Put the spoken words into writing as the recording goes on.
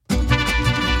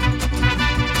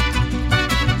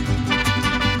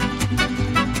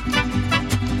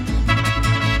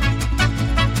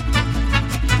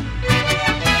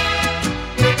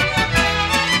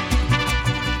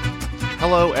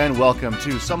and welcome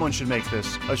to Someone Should Make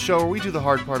This, a show where we do the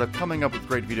hard part of coming up with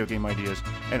great video game ideas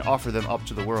and offer them up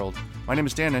to the world. My name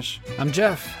is Danish. I'm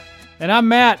Jeff. And I'm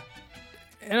Matt.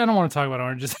 And I don't want to talk about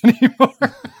oranges anymore.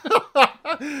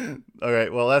 All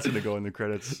right, well, that's going to go in the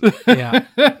credits. Yeah.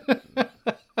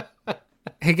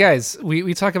 Hey guys,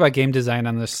 we talk about game design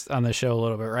on the show a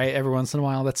little bit, right? Every once in a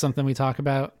while, that's something we talk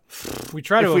about. We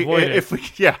try to avoid it. If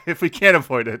we can't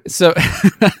avoid it. So,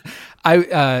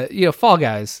 Fall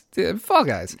Guys.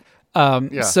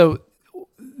 Yeah. So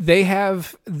they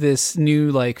have this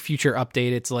new future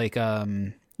update. It's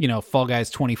Fall Guys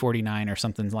 2049 or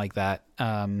something like that.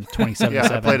 2077.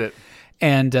 Yeah, I played it.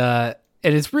 And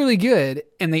it's really good.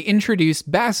 And they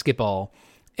introduced basketball.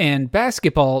 And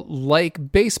basketball,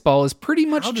 like baseball, is pretty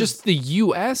much just the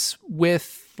U.S.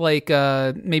 with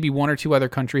maybe one or two other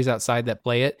countries outside that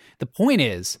play it. The point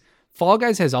is, Fall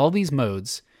Guys has all these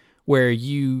modes where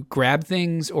you grab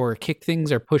things or kick things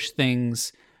or push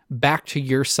things back to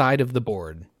your side of the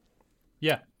board.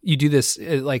 Yeah. You do this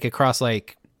across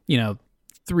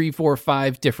 3, 4,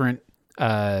 5 different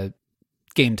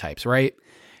game types, right?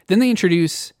 Then they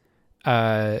introduce,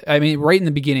 right in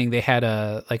the beginning, they had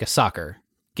a soccer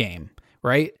game,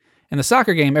 right? And the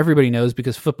soccer game, everybody knows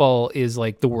because football is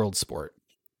the world sport.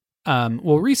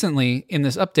 Well, recently in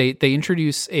this update, they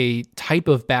introduce a type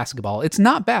of basketball. It's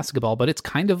not basketball, but it's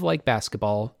kind of like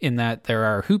basketball in that there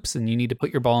are hoops and you need to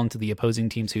put your ball into the opposing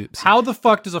team's hoops. How the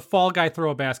fuck does a Fall Guy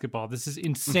throw a basketball? This is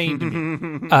insane to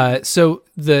me. So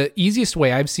the easiest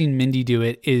way I've seen Mindy do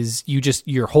it is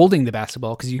you're holding the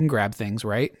basketball because you can grab things,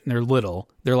 right? And they're little.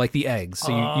 They're like the eggs.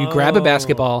 So you grab a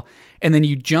basketball and then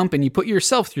you jump and you put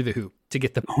yourself through the hoop to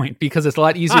get the point because it's a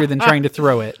lot easier than trying to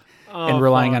throw it and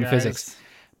relying on physics.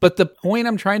 But the point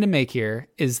I'm trying to make here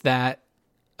is that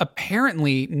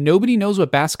apparently nobody knows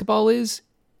what basketball is,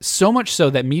 so much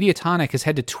so that Mediatonic has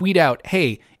had to tweet out,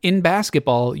 hey, in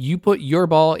basketball, you put your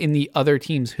ball in the other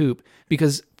team's hoop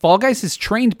because Fall Guys has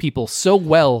trained people so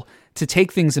well to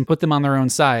take things and put them on their own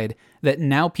side that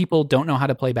now people don't know how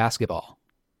to play basketball.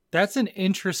 That's an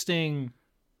interesting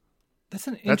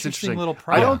little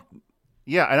problem.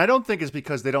 And I don't think it's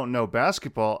because they don't know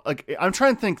basketball. I'm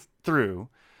trying to think through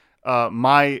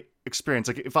my experience.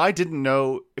 If I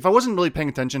wasn't really paying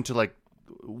attention to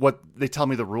what they tell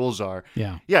me the rules are.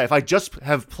 Yeah. If I just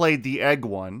have played the egg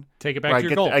one, take it back to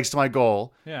your goal. Get the eggs to my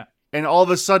goal. Yeah. And all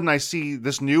of a sudden I see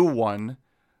this new one.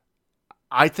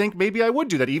 I think maybe I would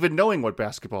do that, even knowing what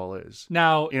basketball is.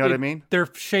 Now, you know what I mean? They're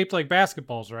shaped like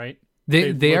basketballs, right?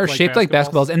 They are shaped like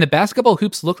basketballs, and the basketball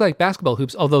hoops look like basketball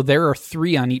hoops, although there are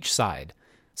 3 on each side.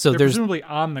 So they're presumably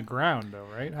on the ground, though,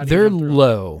 right? They're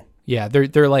low. Yeah,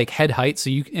 they're head height, so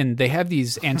and they have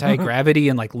these anti-gravity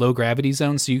and low gravity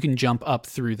zones, so you can jump up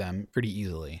through them pretty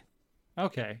easily.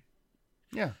 Okay.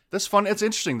 Yeah, that's fun. It's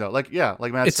interesting though. Like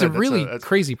Matt it's said, a really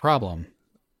crazy problem.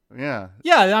 Yeah.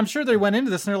 Yeah, I'm sure they went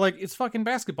into this and they're like, it's fucking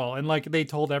basketball. And they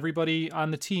told everybody on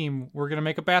the team, we're going to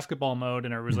make a basketball mode.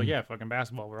 And everybody's like, yeah, fucking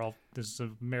basketball.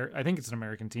 I think it's an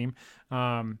American team.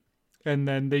 And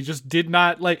then they just did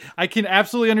not I can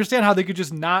absolutely understand how they could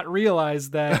just not realize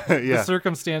that the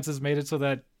circumstances made it so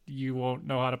that you won't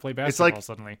know how to play basketball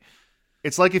suddenly.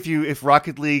 It's like if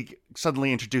Rocket League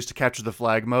suddenly introduced a capture the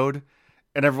flag mode.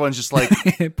 And everyone's just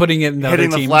putting it in hitting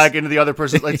the flag into the other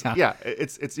person. Yeah.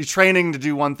 It's you're training to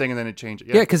do one thing and then it changes.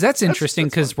 Yeah, because that's interesting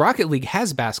because Rocket League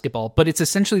has basketball, but it's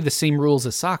essentially the same rules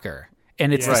as soccer,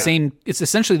 and it's the same. It's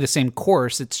essentially the same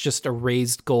course. It's just a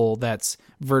raised goal that's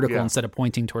vertical instead of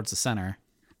pointing towards the center.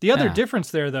 The other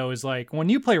difference there, though, is when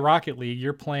you play Rocket League,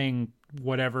 you're playing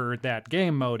whatever that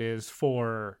game mode is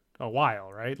for a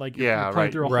while, right? You're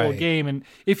playing through a whole game, and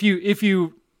if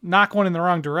you knock one in the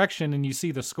wrong direction and you see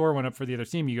the score went up for the other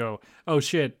team, you go, oh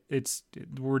shit,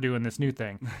 we're doing this new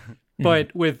thing.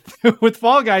 But with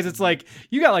Fall Guys, it's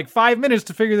you got 5 minutes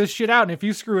to figure this shit out, and if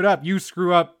you screw it up, you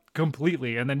screw up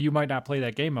completely, and then you might not play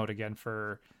that game mode again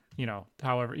for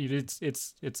however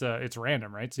it's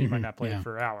random, right? So you might not play it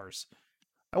for hours.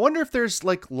 I wonder if there's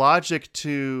logic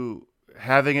to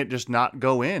having it just not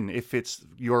go in if it's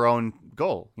your own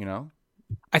goal,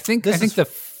 I think the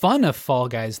fun of Fall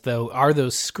Guys though are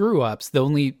those screw ups.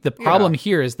 The problem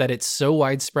here is that it's so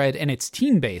widespread and it's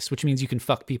team based, which means you can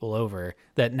fuck people over.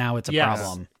 That now it's a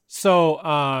problem.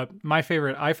 So my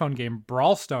favorite iPhone game,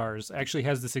 Brawl Stars, actually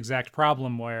has this exact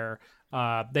problem where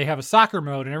they have a soccer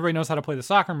mode and everybody knows how to play the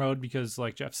soccer mode because,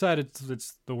 like Jeff said,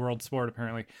 it's the world sport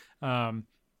apparently.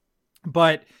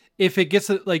 But if it gets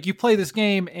you play this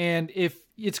game and if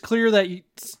it's clear that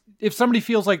if somebody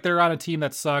feels like they're on a team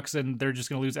that sucks and they're just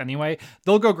going to lose anyway,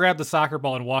 they'll go grab the soccer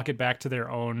ball and walk it back to their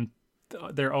own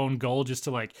their own goal just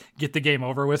to like get the game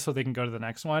over with so they can go to the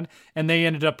next one. And they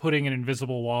ended up putting an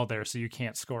invisible wall there so you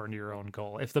can't score into your own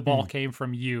goal. If the ball came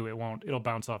from you, it'll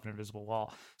bounce off an invisible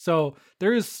wall. So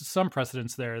there is some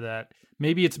precedence there that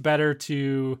maybe it's better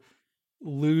to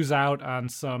lose out on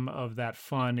some of that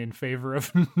fun in favor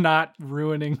of not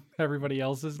ruining everybody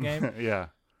else's game. Yeah,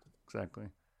 exactly.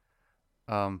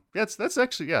 That's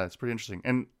actually, it's pretty interesting.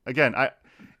 And again,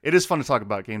 it is fun to talk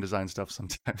about game design stuff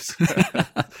sometimes.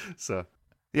 So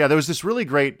yeah, there was this really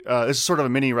great, this is sort of a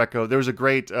mini reco. There was a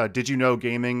great Did You Know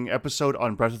Gaming episode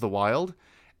on Breath of the Wild.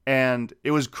 And it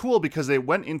was cool because they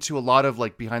went into a lot of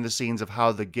like behind the scenes of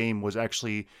how the game was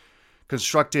actually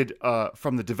constructed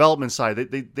from the development side.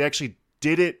 They actually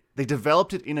did it. They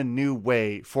developed it in a new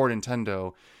way for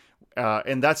Nintendo.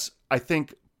 And that's, I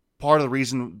think, part of the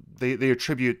reason they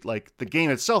attribute like the game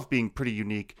itself being pretty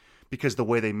unique, because the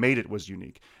way they made it was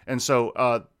unique. And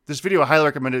so this video, I highly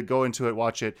recommend it. Go into it,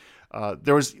 watch it.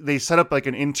 They set up like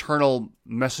an internal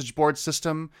message board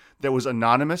system that was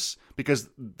anonymous because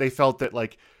they felt that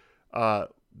like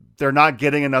they're not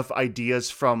getting enough ideas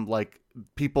from like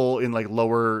people in like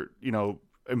lower,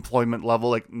 employment level,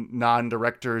 like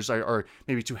non-directors are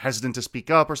maybe too hesitant to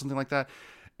speak up or something like that.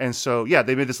 And so, yeah,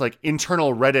 they made this like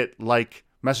internal Reddit like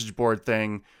message board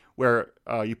thing where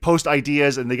you post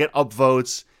ideas and they get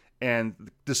upvotes and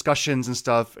discussions and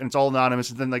stuff, and it's all anonymous,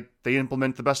 and then like they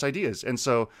implement the best ideas. And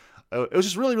so it was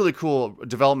just really, really cool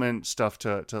development stuff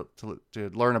to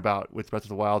learn about with Breath of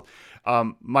the Wild.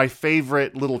 My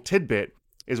favorite little tidbit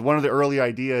is one of the early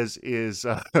ideas is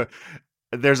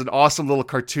there's an awesome little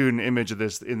cartoon image of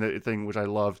this in the thing, which I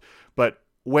loved. But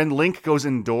when Link goes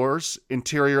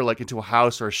interior, like into a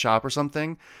house or a shop or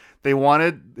something, they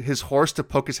wanted his horse to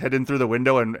poke his head in through the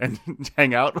window and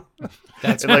hang out.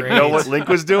 That's and like know what Link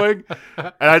was doing.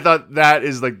 And I thought that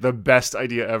is like the best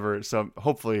idea ever. So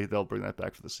hopefully they'll bring that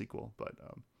back for the sequel. But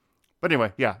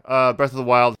anyway, yeah, Breath of the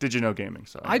Wild, Did You Know Gaming.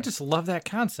 So I just love that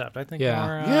concept. I think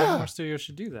more studios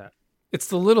should do that. It's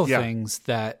the little things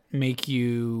that make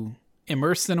you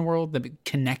immersed in a world, that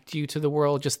connect you to the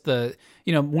world. Just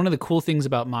one of the cool things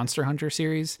about Monster Hunter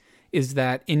series is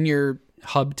that in your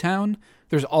hub town,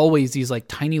 there's always these like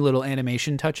tiny little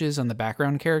animation touches on the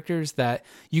background characters that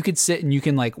you could sit and you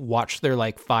can like watch their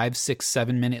like 5, 6,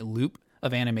 7 minute loop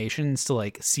of animations to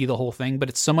like see the whole thing. But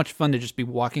it's so much fun to just be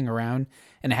walking around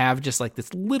and have just like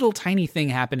this little tiny thing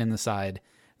happen in the side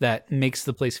that makes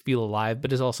the place feel alive,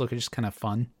 but is also just kind of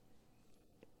fun.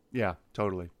 Yeah,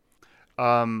 totally.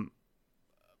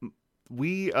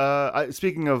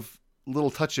 Speaking of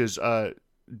little touches,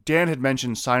 Dan had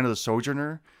mentioned Sign of the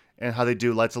Sojourner and how they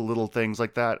do lots of little things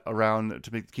like that around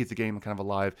to keep the game kind of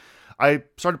alive. I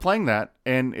started playing that,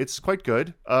 and it's quite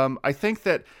good. I think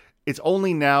that it's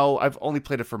only now, I've only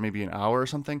played it for maybe an hour or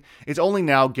something. It's only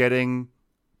now getting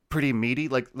pretty meaty.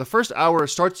 Like the first hour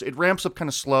it ramps up kind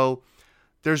of slow.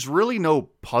 There's really no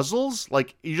puzzles.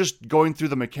 Like you're just going through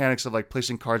the mechanics of like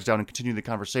placing cards down and continuing the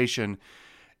conversation.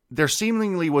 There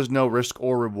seemingly was no risk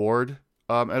or reward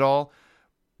at all.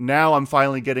 Now I'm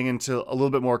finally getting into a little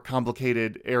bit more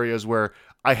complicated areas where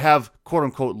I have, quote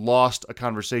unquote, lost a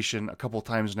conversation a couple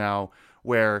times now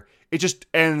where it just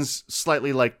ends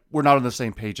slightly like we're not on the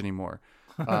same page anymore.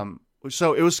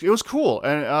 So it was cool,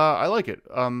 and I like it.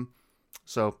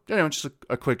 So anyway, just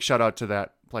a quick shout out to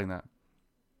that, playing that.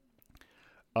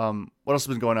 What else has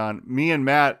been going on? Me and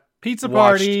Matt Pizza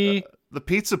Party. The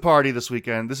Pizza Party this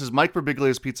weekend. This is Mike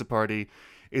Birbiglia's Pizza Party.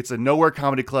 It's a Nowhere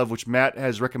Comedy Club, which Matt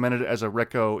has recommended as a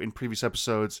reco in previous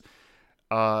episodes.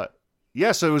 So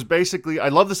it was basically, I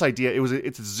love this idea.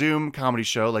 It's a Zoom comedy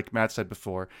show, like Matt said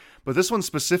before. But this one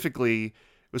specifically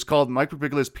was called Mike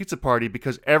Birbiglia's Pizza Party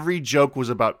because every joke was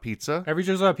about pizza. Every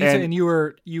joke was about pizza, and you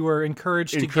were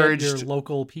encouraged to get your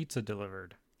local pizza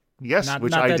delivered. Yes,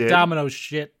 which I did. Not that Domino's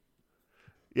shit.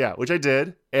 Yeah, which I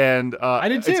did. And I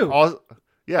did too.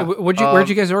 Where'd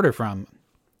you guys order from?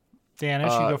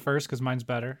 Danish, you go first because mine's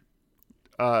better.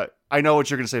 I know what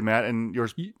you're gonna say, Matt, and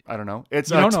yours. I don't know.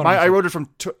 I ordered from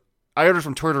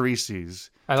Tortorisi's.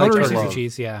 I like Tortorisi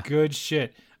cheese. Yeah, good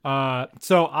shit.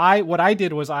 So what I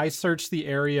did was I searched the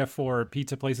area for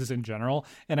pizza places in general,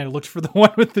 and I looked for the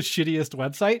one with the shittiest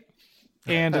website,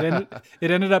 and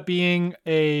it ended up being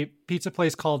a pizza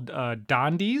place called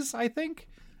Dondi's, I think.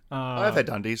 I've had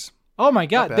Dondi's. Oh my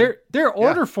god, their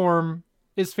order form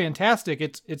is fantastic.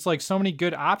 It's like so many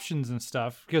good options and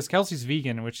stuff because Kelsey's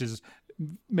vegan, which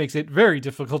makes it very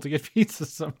difficult to get pizza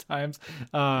sometimes.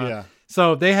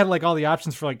 So they had like all the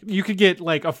options for like you could get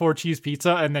like a 4-cheese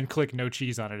pizza and then click no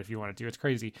cheese on it if you wanted to. It's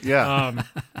crazy. Yeah.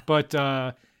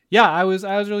 I was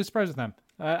really surprised with them.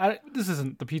 This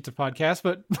isn't the pizza podcast,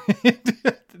 but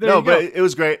No, but it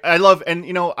was great. I love, and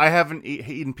I haven't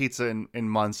eaten pizza in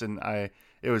months, and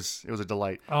it was a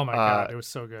delight. Oh my God, it was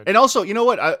so good. And also, you know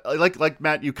what? I like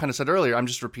Matt, you kind of said earlier. I'm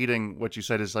just repeating what you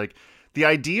said. Is like the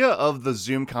idea of the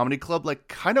Zoom Comedy Club like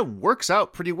kind of works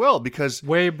out pretty well because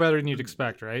way better than you'd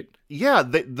expect, right? Yeah,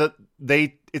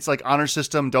 they it's like honor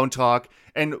system, don't talk.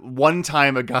 And one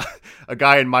time a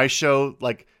guy in my show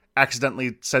like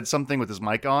accidentally said something with his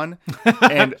mic on,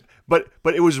 and but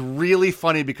it was really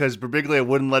funny because Birbiglia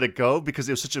wouldn't let it go because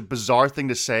it was such a bizarre thing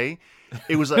to say.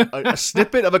 It was a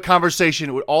snippet of a conversation.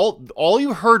 All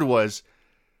you heard was,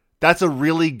 "That's a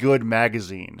really good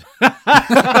magazine."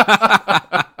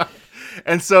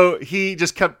 And so he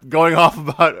just kept going off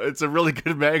about it's a really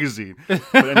good magazine.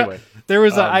 But anyway, there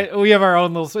was we have our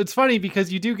own little. It's funny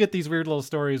because you do get these weird little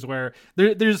stories where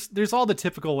there's all the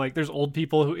typical like there's old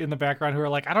people who in the background who are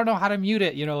like I don't know how to mute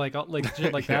it, like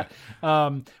shit like yeah.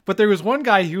 that. But there was one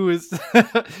guy who was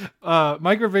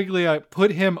Mike Birbiglia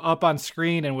put him up on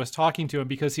screen and was talking to him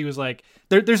because he was like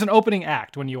there's an opening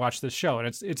act when you watch this show and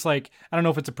it's like I don't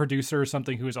know if it's a producer or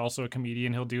something who is also a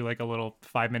comedian. He'll do like a little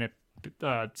 5-minute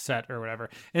set or whatever,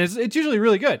 and it's usually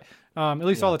really good. At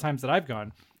least all the times that I've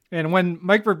gone. And when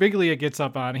Mike Birbiglia gets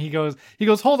up on, he goes,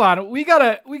 hold on, we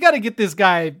gotta get this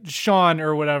guy Sean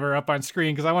or whatever up on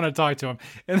screen because I want to talk to him.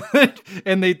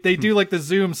 And they do like the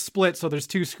Zoom split, so there's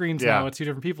 2 screens now with 2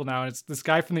 different people now, and it's this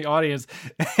guy from the audience,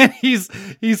 and he's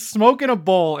smoking a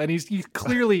bowl, and he's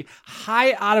clearly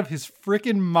high out of his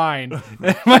freaking mind.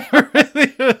 And Mike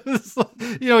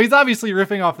Birbiglia he's obviously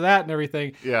riffing off that and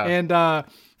everything. Yeah. And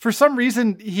for some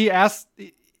reason he asked.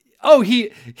 Oh, he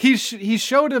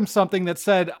showed him something that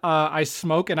said, I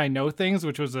smoke and I know things,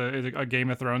 which was a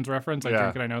Game of Thrones reference. I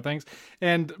drink and I know things.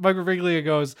 And Mike Birbiglia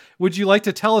goes, would you like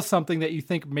to tell us something that you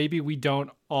think maybe we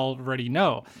don't already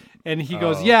know? And he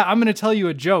goes, yeah, I'm going to tell you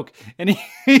a joke. And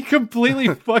he completely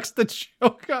fucks the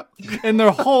joke up. And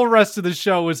the whole rest of the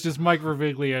show was just Mike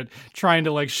Birbiglia trying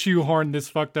to like shoehorn this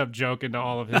fucked up joke into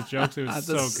all of his jokes. It was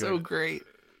so good. So great.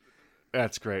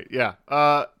 That's great.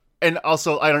 Yeah. And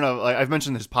also, I don't know. Like I've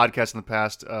mentioned this podcast in the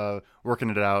past,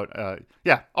 working it out.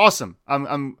 Yeah, awesome.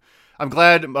 I'm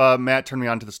glad Matt turned me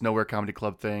on to this Nowhere Comedy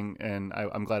Club thing, and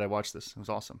I'm glad I watched this. It was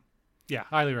awesome. Yeah,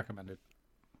 highly recommended.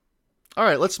 All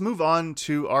right, let's move on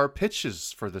to our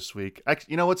pitches for this week.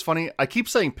 You know what's funny? I keep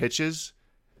saying pitches,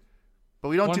 but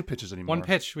we don't do pitches anymore. One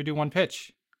pitch. We do one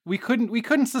pitch. We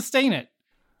couldn't sustain it.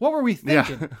 What were we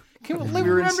thinking? Yeah.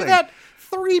 Remember that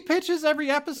 3 pitches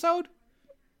every episode?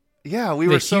 Yeah, we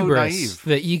were so naive.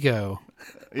 The ego.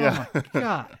 Yeah. Oh my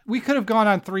God. We could have gone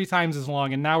on 3 times as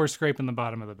long, and now we're scraping the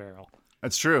bottom of the barrel.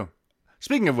 That's true.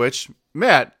 Speaking of which,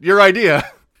 Matt, your idea.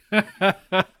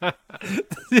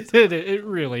 It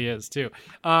really is, too.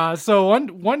 So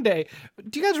one day,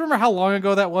 do you guys remember how long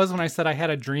ago that was when I said I had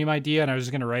a dream idea and I was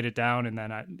just going to write it down, and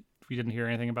then we didn't hear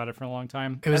anything about it for a long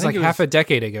time? It was like half a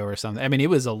decade ago or something. I mean, it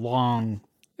was a long...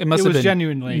 It must have been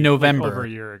genuinely November. Like over a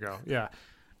year ago. Yeah.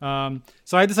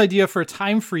 So I had this idea for a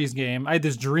time freeze game. I had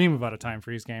this dream about a time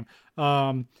freeze game,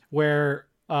 where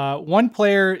one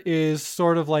player is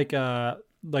sort of like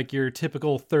your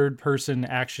typical third-person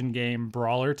action game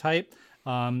brawler type,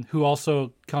 who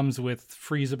also comes with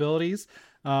freeze abilities.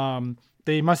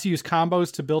 They must use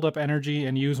combos to build up energy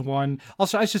and use one.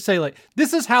 Also, I should say, like,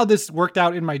 this is how this worked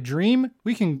out in my dream.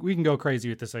 We can go crazy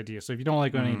with this idea. So if you don't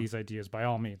like any of these ideas, by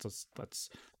all means,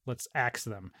 let's axe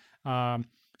them.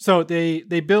 So they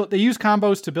use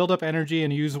combos to build up energy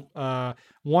and use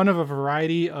one of a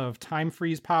variety of time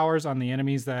freeze powers on the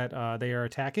enemies that they are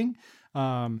attacking.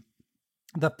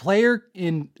 The player,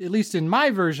 at least in my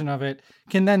version of it,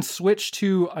 can then switch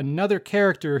to another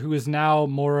character who is now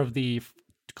more of the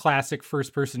classic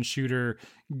first-person shooter,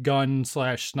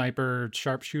 gun/sniper,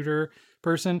 sharpshooter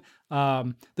person.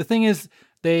 The thing is,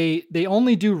 they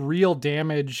only do real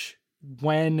damage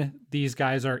when these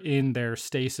guys are in their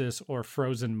stasis or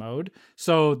frozen mode.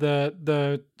 So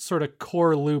the sort of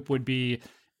core loop would be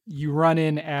you run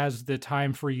in as the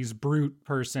time freeze brute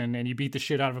person and you beat the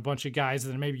shit out of a bunch of guys,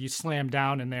 and then maybe you slam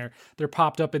down and they're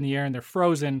popped up in the air and they're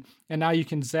frozen, and now you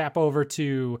can zap over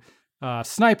to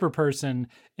sniper person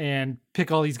and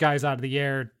pick all these guys out of the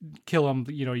air, kill them,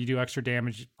 you do extra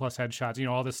damage plus headshots,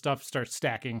 all this stuff starts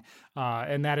stacking,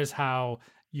 and that is how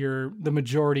the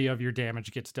majority of your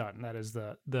damage gets done. That is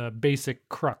the basic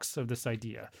crux of this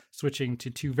idea, switching to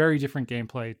 2 very different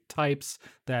gameplay types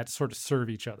that sort of serve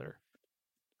each other.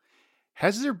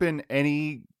 Has there been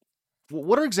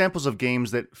what are examples of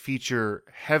games that feature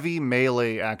heavy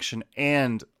melee action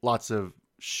and lots of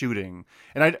shooting?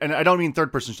 And I don't mean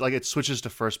third person, like it switches to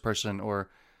first person or...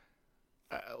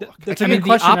 That's a good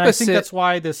question. I think that's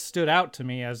why this stood out to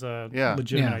me as a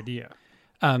legitimate idea.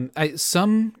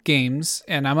 Some games,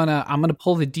 and I'm gonna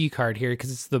pull the D card here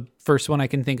because it's the first one I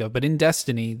can think of. But in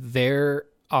Destiny, there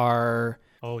are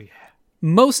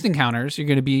most encounters you're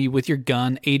going to be with your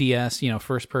gun, ADS,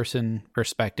 first person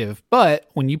perspective. But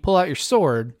when you pull out your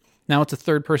sword, now it's a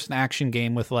third person action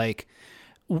game with like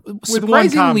with one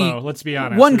combo. Let's be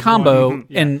honest, one combo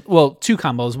and two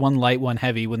combos, one light, one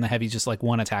heavy. When the heavy's just like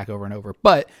one attack over and over.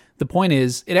 But the point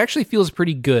is, it actually feels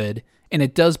pretty good. And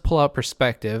it does pull out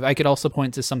perspective. I could also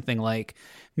point to something like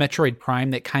Metroid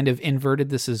Prime that kind of inverted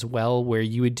this as well, where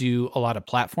you would do a lot of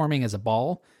platforming as a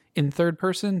ball in third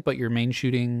person, but your main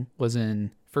shooting was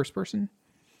in first person.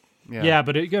 Yeah,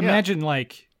 but imagine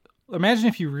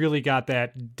if you really got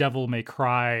that Devil May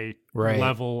Cry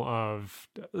level of,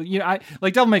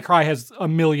 Devil May Cry has a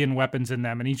million weapons in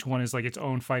them, and each one is like its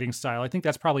own fighting style. I think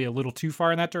that's probably a little too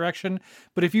far in that direction.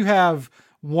 But if you have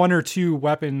one or two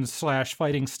weapons /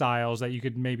 fighting styles that you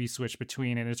could maybe switch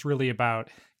between, and it's really about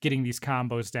getting these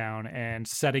combos down and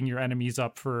setting your enemies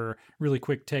up for really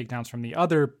quick takedowns from the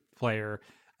other player.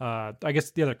 I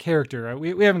guess the other character.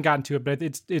 We haven't gotten to it, but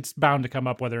it's bound to come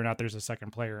up whether or not there's a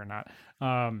second player or not.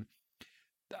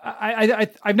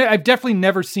 I've definitely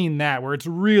never seen that where it's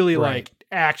really like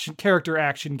character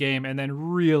action game and then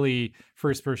really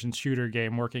first person shooter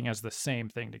game working as the same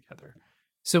thing together.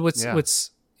 So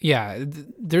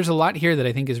there's a lot here that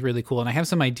I think is really cool, and I have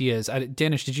some ideas.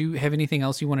 Danish, did you have anything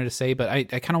else you wanted to say? But I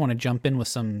kind of want to jump in with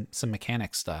some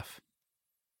mechanic stuff.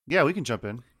 Yeah, we can jump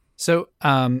in. So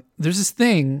there's this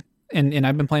thing, and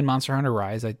I've been playing Monster Hunter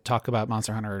Rise. I talk about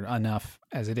Monster Hunter enough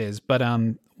as it is, but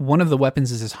one of the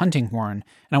weapons is this hunting horn,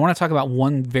 and I want to talk about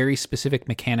one very specific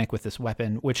mechanic with this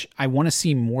weapon, which I want to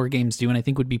see more games do, and I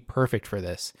think would be perfect for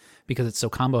this because it's so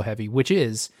combo heavy, which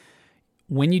is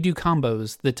when you do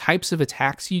combos, the types of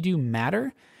attacks you do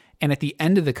matter. And at the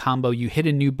end of the combo, you hit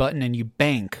a new button and you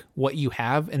bank what you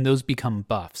have, and those become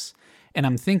buffs. And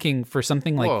I'm thinking for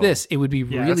something like this, it would be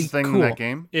really that's the thing cool. In that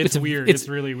game. It's weird. It's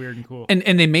really weird and cool.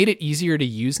 And they made it easier to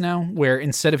use now, where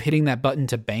instead of hitting that button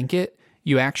to bank it,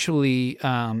 you actually,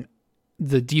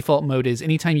 the default mode is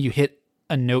anytime you hit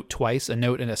a note twice, a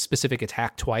note and a specific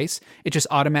attack twice, it just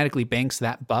automatically banks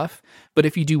that buff. But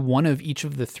if you do one of each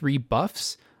of the three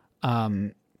buffs,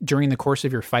 during the course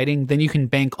of your fighting, then you can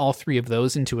bank all three of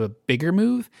those into a bigger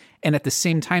move. And at the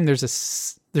same time, there's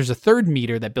a third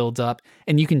meter that builds up,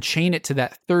 and you can chain it to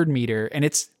that third meter. And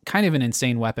it's kind of an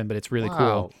insane weapon, but it's really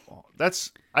cool. I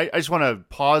just want to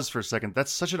pause for a second.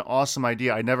 That's such an awesome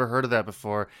idea. I never heard of that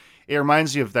before. It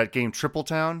reminds you of that game Triple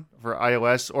Town for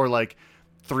iOS, or like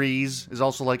Threes is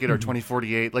also like it, or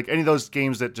 2048, like any of those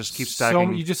games that just keep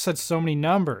stacking. You just said so many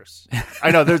numbers.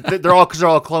 I know they're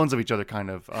all clones of each other,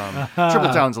 kind of.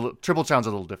 Triple Town's a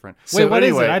little different. Wait, what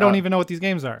is it? I don't even know what these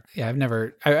games are. Yeah,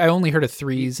 I only heard of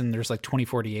Threes, and there's like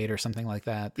 2048 or something like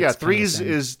that. Yeah, Threes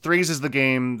is the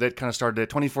game that kind of started it.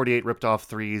 2048 ripped off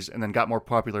Threes and then got more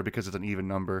popular because it's an even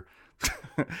number.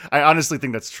 I honestly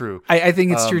think that's true. I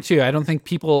think it's true too. I don't think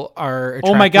people are.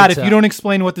 Oh my god! If you don't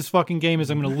explain what this fucking game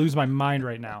is, I'm going to lose my mind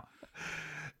right now.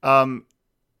 All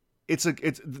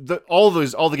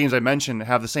the games I mentioned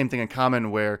have the same thing in common,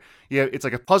 where it's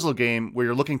like a puzzle game where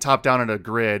you're looking top down at a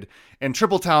grid. And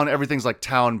Triple Town, everything's like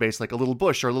town based, like a little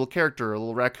bush or a little character or a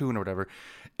little raccoon or whatever.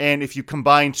 And if you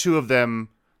combine two of them,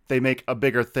 they make a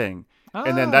bigger thing.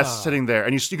 And then that's sitting there,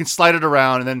 and you can slide it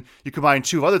around, and then you combine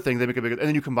two other things, they make a bigger, and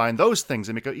then you combine those things,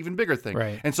 they make an even bigger thing.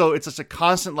 Right. And so it's just a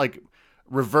constant like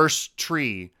reverse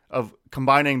tree of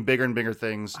combining bigger and bigger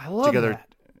things together. That.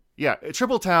 Yeah,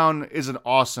 Triple Town is an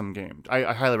awesome game.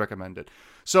 I highly recommend it.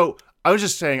 So I was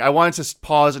just saying, I wanted to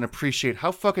pause and appreciate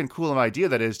how fucking cool an idea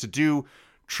that is to do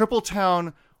Triple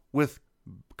Town with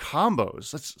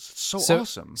combos. That's so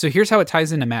awesome. So here's how it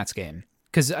ties into Matt's game,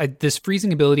 because this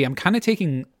freezing ability, I'm kind of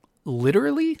taking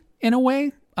literally in a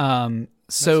way.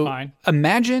 So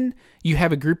imagine you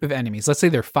have a group of enemies. Let's say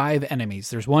there are 5 enemies.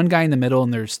 There's one guy in the middle,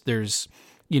 and there's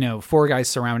 4 guys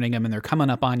surrounding him, and they're coming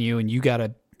up on you, and you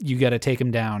gotta take him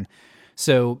down.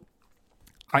 So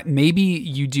maybe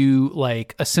you do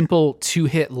like a simple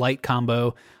 2-hit light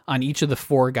combo on each of the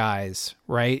 4 guys,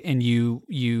 right? And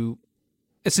you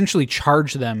essentially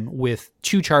charge them with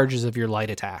 2 charges of your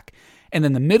light attack. And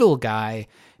then the middle guy,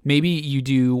 maybe you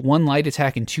do 1 light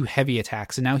attack and 2 heavy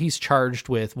attacks, and now he's charged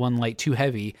with 1 light, 2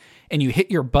 heavy, and you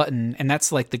hit your button, and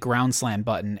that's like the ground slam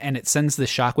button, and it sends the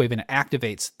shockwave and it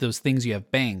activates those things you have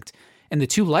banked. And the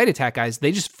 2 light attack guys,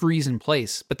 they just freeze in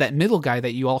place. But that middle guy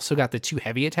that you also got the 2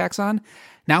 heavy attacks on,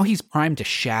 now he's primed to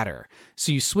shatter.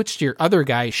 So you switch to your other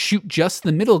guy, shoot just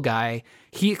the middle guy,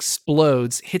 he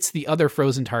explodes, hits the other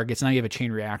frozen targets, now you have a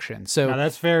chain reaction. So now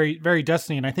that's very, very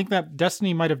Destiny. And I think that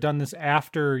Destiny might have done this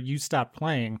after you stopped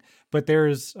playing. But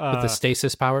there's... with the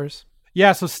stasis powers?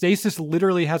 Yeah, so Stasis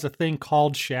literally has a thing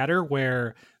called Shatter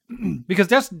where, because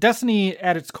Destiny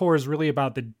at its core is really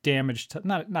about the damage,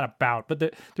 not about, but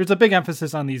there's a big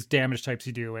emphasis on these damage types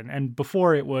you do. And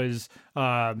before it was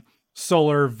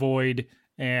Solar, Void,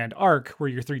 and Arc were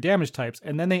your 3 damage types.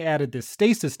 And then they added this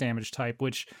Stasis damage type,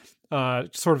 which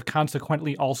sort of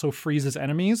consequently also freezes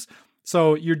enemies.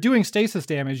 So you're doing stasis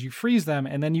damage, you freeze them,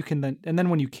 and then and then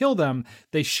when you kill them,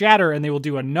 they shatter, and they will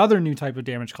do another new type of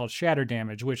damage called shatter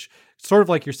damage, which sort of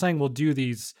like you're saying will do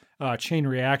these chain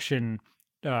reaction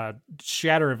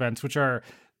shatter events, which are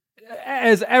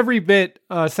as every bit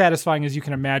satisfying as you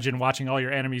can imagine. Watching all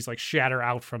your enemies like shatter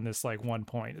out from this like one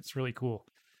point, it's really cool.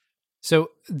 So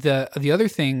the other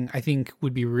thing I think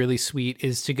would be really sweet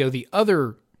is to go the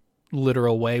other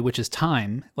literal way, which is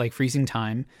time, like freezing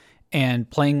time. And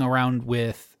playing around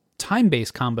with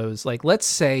time-based combos. Like, let's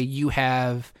say you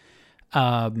have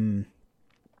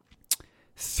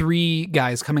 3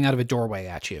 guys coming out of a doorway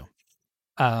at you.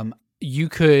 You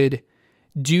could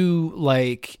do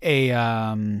like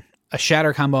a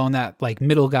shatter combo on that like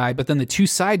middle guy, but then the 2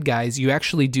 side guys, you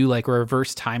actually do like a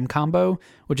reverse time combo,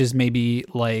 which is maybe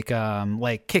like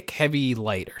kick heavy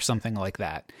light or something like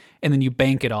that. And then you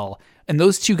bank it all. And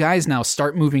those 2 guys now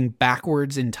start moving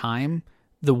backwards in time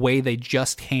the way they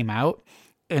just came out.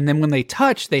 And then when they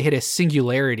touch, they hit a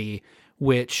singularity,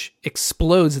 which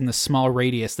explodes in the small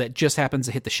radius that just happens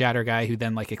to hit the shatter guy, who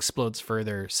then like explodes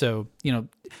further. So, you know,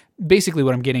 basically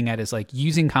what I'm getting at is like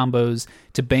using combos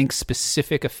to bank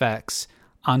specific effects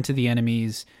onto the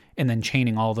enemies and then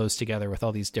chaining all those together with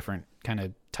all these different kind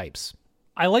of types.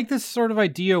 I like this sort of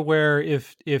idea where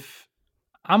if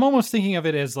I'm almost thinking of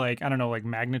it as like, I don't know, like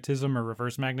magnetism or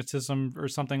reverse magnetism or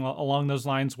something along those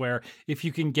lines, where if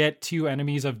you can get 2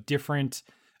 enemies of different,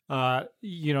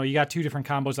 you got 2 different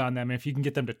combos on them. If you can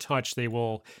get them to touch, they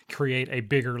will create a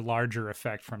bigger, larger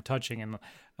effect from touching. And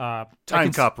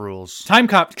time cop rules. Time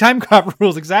cop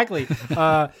rules, exactly.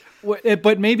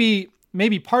 But maybe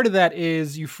part of that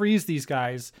is you freeze these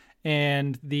guys,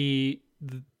 and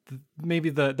maybe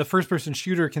the first person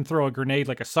shooter can throw a grenade,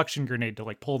 like a suction grenade, to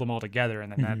like pull them all together,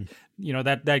 and then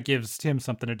that gives him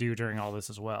something to do during all this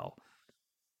as well.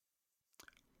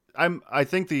 I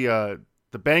think the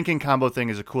banking combo thing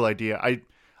is a cool idea.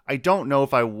 I don't know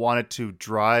if I wanted to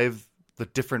drive the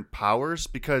different powers,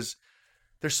 because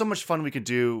there's so much fun we could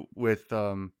do with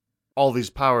all these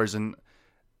powers, and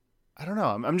I don't know.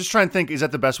 I'm just trying to think, is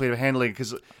that the best way of handling it?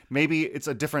 Because maybe it's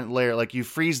a different layer. Like you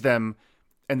freeze them,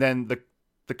 and then the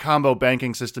combo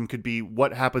banking system could be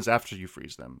what happens after you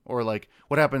freeze them, or like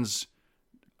what happens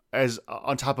as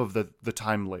on top of the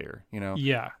time layer, you know?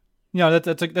 Yeah. No,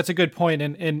 that's a good point.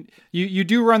 And you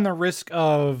do run the risk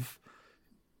of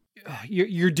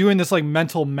you're doing this like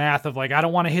mental math of like, I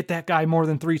don't want to hit that guy more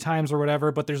than 3 times or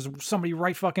whatever, but there's somebody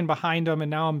right fucking behind him, and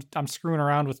now I'm screwing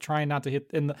around with trying not to hit,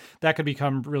 and that could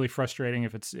become really frustrating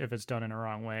if it's done in a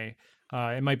wrong way.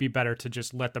 It might be better to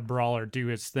just let the brawler do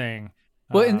his thing.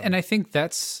 Well, and I think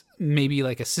that's maybe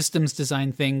like a systems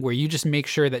design thing where you just make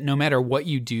sure that no matter what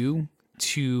you do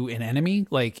to an enemy,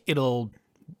 like it'll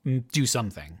do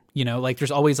something, you know, like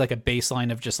there's always like a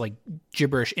baseline of just like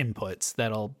gibberish inputs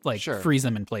that'll like freeze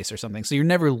them in place or something. So you're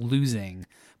never losing,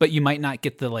 but you might not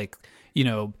get the like, you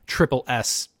know, triple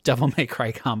S Devil May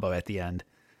Cry combo at the end.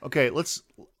 Okay,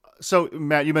 so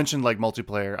Matt, you mentioned like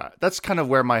multiplayer. That's kind of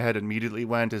where my head immediately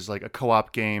went, is like a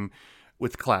co-op game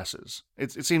with classes.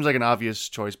 It seems like an obvious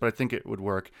choice, but I think it would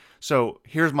work. So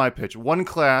here's my pitch. One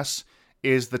class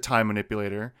is the time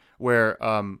manipulator, where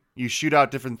you shoot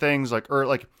out different things, like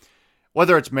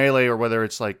whether it's melee or whether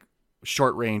it's like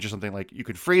short range or something. Like you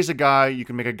could freeze a guy, you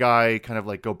can make a guy kind of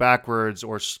like go backwards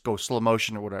or go slow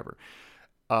motion or whatever.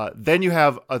 Then you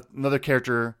have another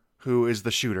character who is the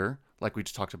shooter, like we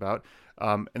just talked about.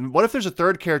 And what if there's a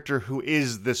third character who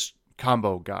is this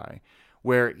combo guy,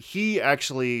 where he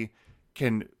actually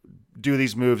can do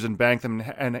these moves and bank them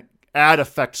and add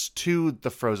effects to the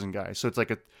frozen guy. So it's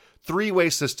like a 3-way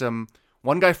system.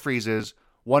 One guy freezes,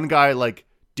 one guy like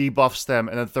debuffs them,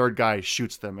 and the third guy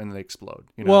shoots them and they explode.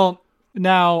 You know? Well,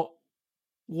 now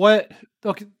what?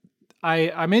 Okay,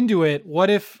 I'm into it. What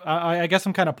if I guess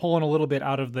I'm kind of pulling a little bit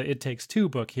out of the It Takes Two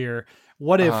book here.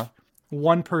 What if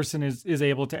one person is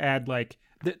able to add like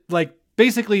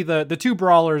basically the 2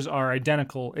 brawlers are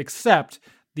identical, except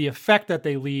the effect that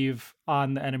they leave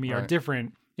on the enemy are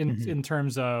different in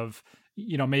terms of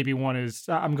maybe one is,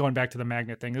 I'm going back to the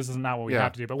magnet thing. This is not what we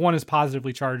have to do, but one is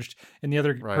positively charged and the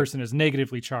other person is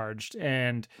negatively charged.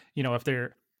 And,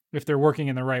 if they're working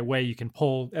in the right way, you can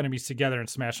pull enemies together and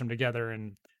smash them together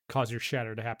and cause your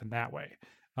shatter to happen that way.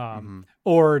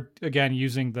 Or again,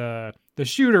 using the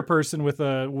shooter person with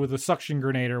a suction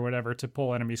grenade or whatever to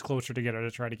pull enemies closer together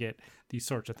to try to get these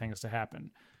sorts of things to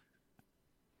happen.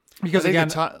 Because again,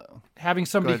 having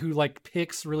somebody who like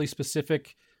picks really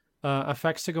specific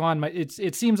effects to go on,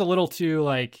 it seems a little too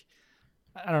like,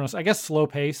 I don't know, I guess slow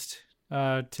paced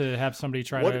to have somebody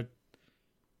try to.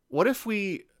 What if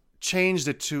we changed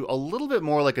it to a little bit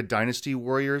more like a Dynasty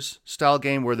Warriors style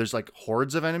game where there's like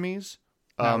hordes of enemies?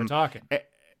 Now we're talking.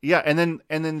 Yeah, and then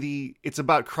it's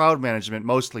about crowd management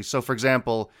mostly. So for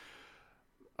example,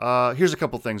 here's a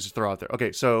couple things to throw out there.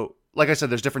 Okay, so like I said,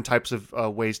 there's different types of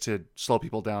ways to slow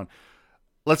people down.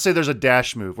 Let's say there's a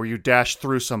dash move where you dash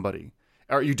through somebody,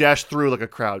 or you dash through like a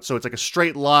crowd. So it's like a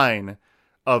straight line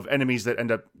of enemies that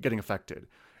end up getting affected.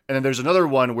 And then there's another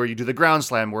one where you do the ground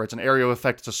slam, where it's an area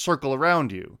effect. It's a circle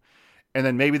around you. And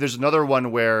then maybe there's another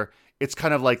one where it's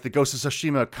kind of like the Ghost of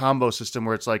Tsushima combo system,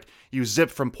 where it's like you zip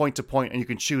from point to point and you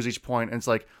can choose each point. And it's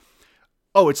like,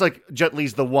 it's like Jet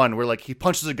Li's The One, where like he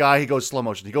punches a guy, he goes slow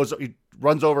motion. He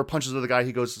runs over, punches the guy,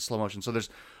 he goes to slow motion. So there's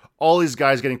all these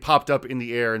guys getting popped up in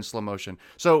the air in slow motion.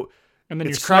 So and then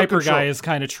your sniper guy is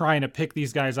kind of trying to pick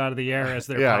these guys out of the air as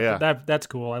they're That's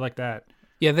cool. I like that.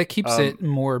 Yeah, that keeps it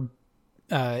more.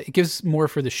 It gives more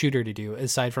for the shooter to do,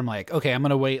 aside from like, okay, I'm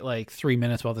gonna wait like 3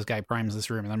 minutes while this guy primes this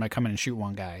room, and then I'm gonna come in and shoot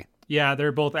one guy. Yeah,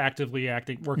 they're both actively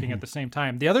working at the same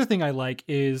time. The other thing I like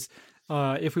is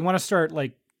if we want to start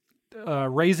like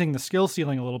raising the skill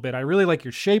ceiling a little bit, I really like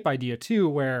your shape idea too,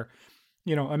 where,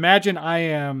 imagine I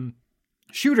am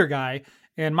shooter guy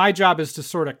and my job is to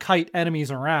sort of kite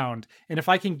enemies around. And if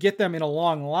I can get them in a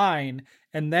long line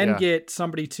and then get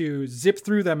somebody to zip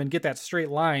through them and get that straight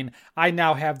line, I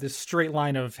now have this straight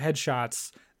line of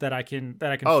headshots that I can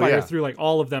fire through like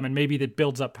all of them, and maybe that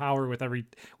builds up power with every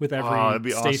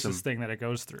stasis thing that it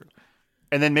goes through.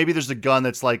 And then maybe there's a gun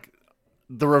that's like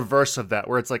the reverse of that,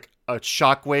 where it's like a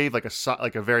shockwave,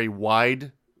 like a very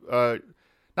wide, not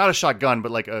a shotgun,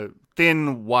 but like a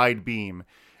thin, wide beam.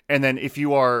 And then if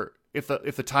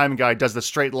the time guy does the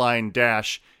straight line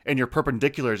dash and you're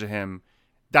perpendicular to him,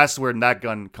 that's where that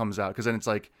gun comes out, because then it's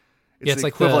like it's the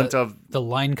equivalent of the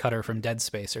line cutter from Dead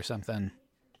Space or something.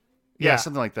 Yeah,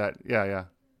 something like that. Yeah.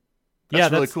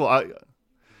 That's really cool.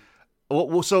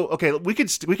 So okay, we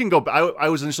can go. I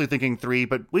was initially thinking 3,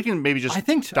 but we can maybe just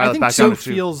dial it back down to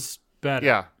 2. Feels better.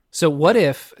 Yeah. So what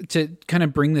if, to kind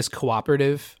of bring this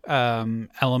cooperative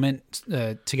element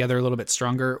together a little bit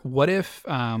stronger, what if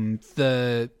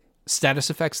the status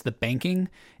effects, the banking,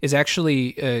 is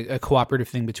actually a cooperative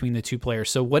thing between the two players?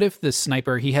 So what if the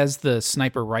sniper, he has the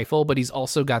sniper rifle, but he's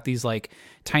also got these like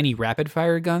tiny rapid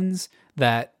fire guns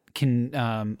that can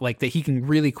that he can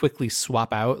really quickly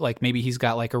swap out. Like maybe he's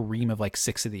got like a ream of like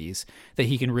 6 of these that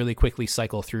he can really quickly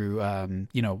cycle through,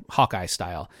 Hawkeye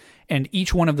style. And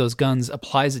each one of those guns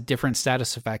applies a different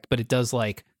status effect, but it does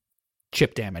like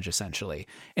chip damage essentially.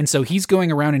 And so he's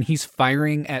going around and he's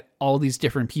firing at all these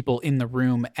different people in the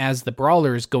room as the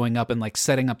brawler is going up and like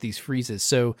setting up these freezes.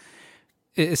 So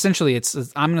essentially it's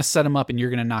I'm going to set him up and you're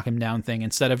going to knock him down thing,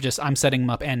 instead of just I'm setting him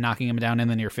up and knocking him down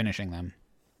and then you're finishing them.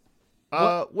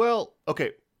 Well,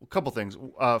 okay, a couple things.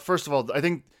 First of all, I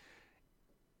think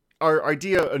our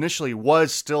idea initially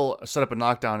was still set up a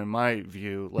knockdown in my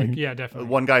view. Like, yeah, definitely.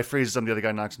 One guy freezes him, the other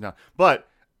guy knocks him down. But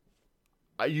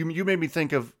you made me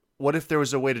think of what if there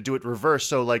was a way to do it reverse.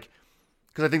 So like,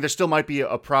 because I think there still might be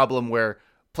a problem where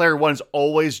player 1's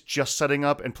always just setting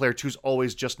up and player 2's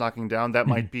always just knocking down. That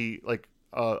might be like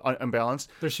unbalanced.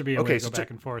 There should be a way to go back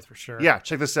and forth for sure. Yeah,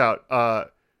 check this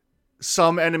out.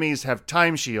 Some enemies have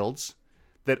time shields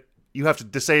that you have to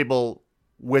disable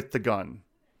with the gun.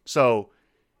 So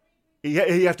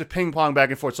you have to ping pong back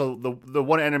and forth. So the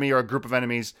one enemy or a group of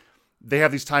enemies, they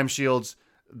have these time shields.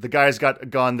 The guy's got a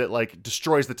gun that like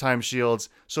destroys the time shields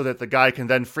so that the guy can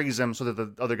then freeze him so that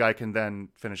the other guy can then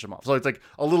finish him off. So it's like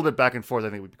a little bit back and forth. I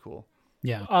think would be cool.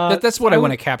 Yeah, that's what I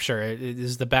want to capture. It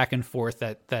is the back and forth,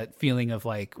 that feeling of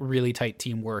like really tight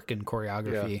teamwork and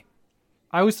choreography. Yeah.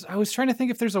 I was trying to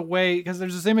think if there's a way, because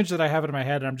there's this image that I have in my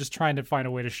head and I'm just trying to find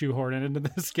a way to shoehorn it into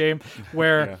this game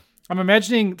where I'm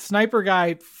imagining sniper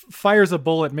guy fires a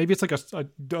bullet. Maybe it's like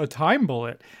a time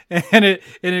bullet and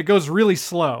it goes really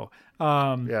slow.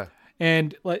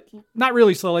 And like not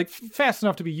really slow, like fast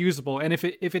enough to be usable. And if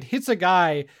it hits a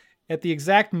guy at the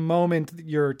exact moment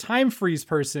your time freeze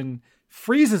person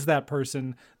freezes that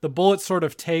person, the bullet sort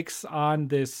of takes on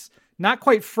this, not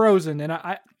quite frozen. And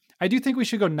I do think we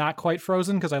should go not quite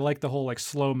frozen because I like the whole like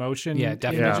slow motion image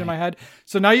definitely. in my head.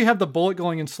 So now you have the bullet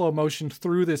going in slow motion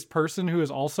through this person who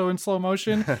is also in slow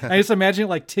motion. I just imagine it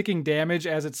like ticking damage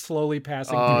as it's slowly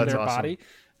passing through their body.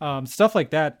 Stuff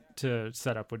like that to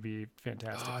set up would be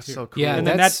fantastic. Oh, too. so cool. Yeah, and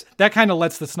then that kind of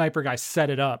lets the sniper guy set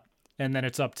it up, and then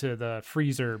it's up to the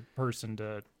freezer person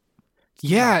to.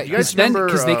 Yeah, you guys remember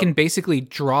because they can basically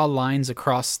draw lines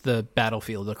across the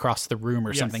battlefield, across the room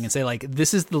or something, and say like,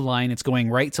 this is the line, it's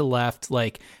going right to left,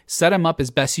 like set them up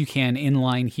as best you can in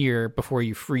line here before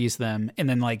you freeze them, and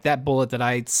then like that bullet that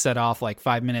I set off like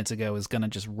 5 minutes ago is gonna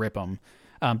just rip them.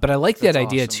 But I like that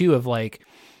idea too of like,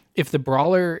 if the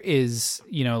brawler is,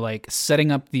 you know, like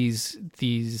setting up these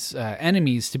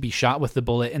enemies to be shot with the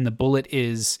bullet, and the bullet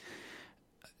is,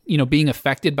 you know, being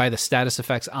affected by the status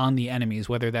effects on the enemies,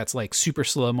 whether that's like super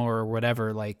slow-mo or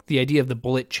whatever, like the idea of the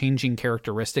bullet changing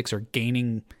characteristics or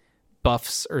gaining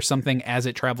buffs or something as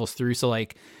it travels through. So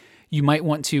like you might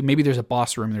want to, maybe there's a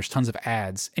boss room, there's tons of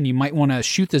ads, and you might want to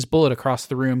shoot this bullet across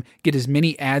the room, get as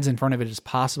many ads in front of it as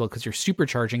possible because you're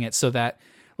supercharging it so that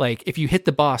like if you hit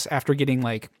the boss after getting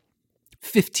like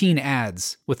 15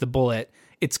 ads with the bullet,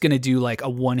 it's going to do like a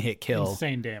one-hit kill.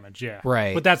 Insane damage, yeah.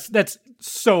 Right. But that's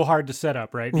so hard to set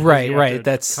up, right? Because right.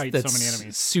 That's so many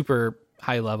enemies. Super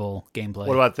high-level gameplay.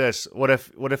 What about this? What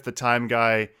if the time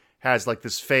guy has like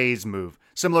this phase move,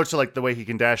 similar to like the way he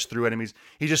can dash through enemies?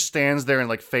 He just stands there and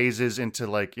like phases into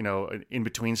like, you know, an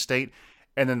in-between state,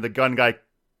 and then the gun guy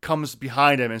comes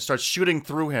behind him and starts shooting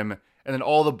through him, and then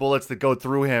all the bullets that go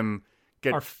through him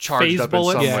get charged up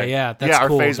bullets? in some way. Yeah, that's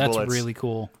cool. Our phase that's bullets. really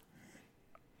cool.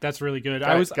 That's really good.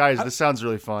 Guys, this sounds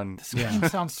really fun. This game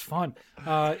sounds fun.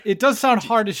 It does sound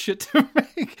hard as shit to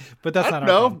make, but that's not.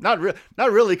 No,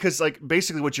 not really, because like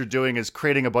basically what you're doing is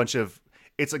creating a bunch of.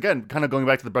 It's again kind of going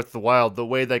back to the Breath of the Wild. The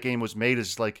way that game was made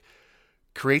is like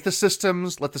create the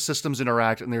systems, let the systems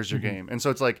interact, and there's your game. And so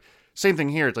it's like same thing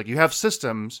here. It's like you have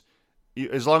systems,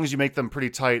 as long as you make them pretty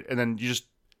tight, and then you just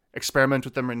experiment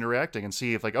with them interacting and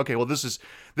see if like, okay, well this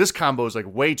combo is like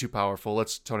way too powerful,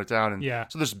 let's tone it down. And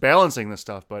so there's balancing this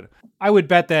stuff. But I would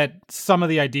bet that some of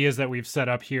the ideas that we've set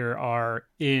up here are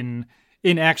in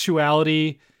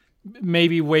actuality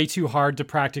maybe way too hard to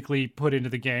practically put into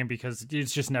the game because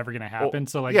it's just never going to happen.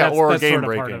 So like that's game sort of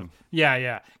breaking. part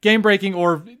of game breaking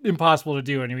or impossible to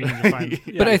do, and we need to find.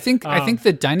 But I think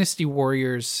the Dynasty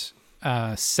Warriors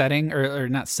setting or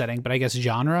not setting, but I guess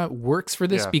genre works for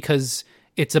this because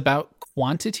it's about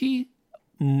quantity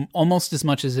almost as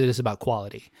much as it is about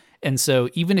quality. And so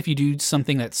even if you do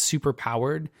something that's super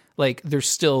powered, like there's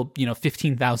still,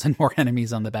 15,000 more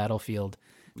enemies on the battlefield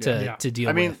to deal with.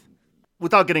 I mean,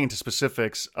 without getting into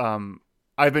specifics,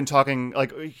 I've been talking,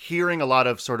 like hearing a lot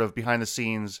of sort of behind the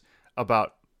scenes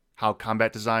about how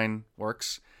combat design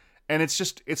works. And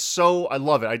it's so, I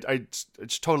love it. I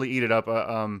just totally eat it up.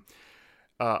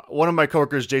 One of my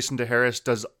coworkers, Jason DeHarris,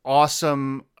 does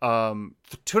awesome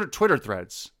Twitter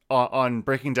threads on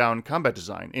breaking down combat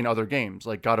design in other games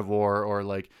like God of War or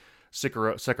like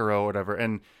Sekiro or whatever.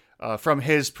 And from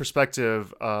his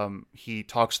perspective, he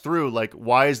talks through like,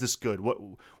 why is this good?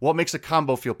 What makes a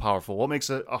combo feel powerful? What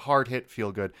makes a hard hit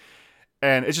feel good?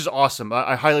 And it's just awesome.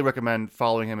 I highly recommend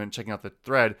following him and checking out the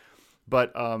thread.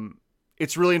 But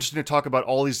it's really interesting to talk about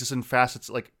all these different facets,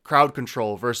 like crowd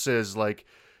control versus like,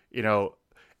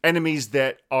 enemies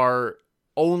that are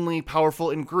only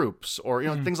powerful in groups or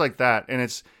things like that. And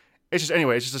it's just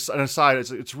an aside.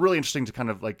 It's really interesting to kind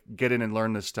of like get in and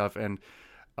learn this stuff. And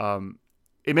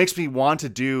it makes me want to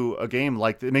do a game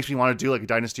like it makes me want to do like a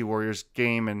Dynasty Warriors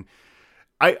game. And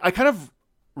I kind of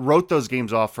wrote those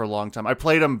games off for a long time. I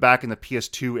played them back in the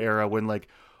PS2 era when like,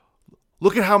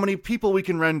 look at how many people we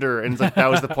can render. And like, that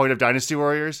was the point of Dynasty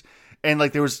Warriors. And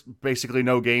like, there was basically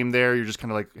no game there. You're just kind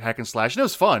of like hack and slash. And it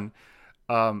was fun.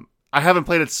 I haven't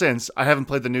played it since. I haven't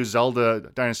played the new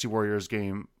Zelda Dynasty Warriors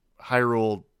game,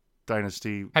 Hyrule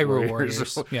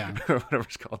Warriors. Yeah. Whatever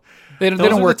it's called. They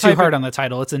don't work too hard on the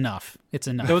title. It's enough.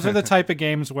 Those are the type of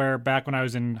games where back when I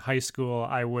was in high school,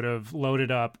 I would have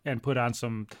loaded up and put on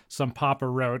some Papa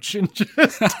Roach and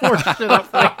just torched it up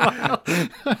for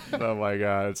a while. Oh my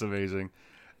God. It's amazing.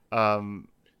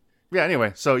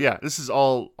 Anyway, so this is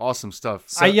all awesome stuff.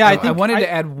 So, I wanted to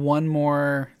add one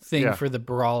more thing for the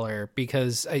brawler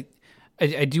because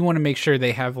I do want to make sure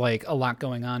they have like a lot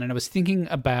going on. And I was thinking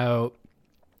about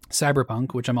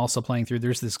Cyberpunk, which I'm also playing through.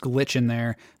 There's this glitch in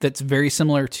there that's very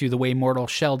similar to the way Mortal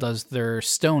Shell does their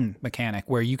stone mechanic,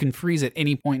 where you can freeze at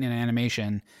any point in an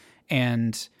animation.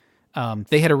 And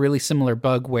they had a really similar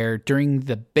bug where during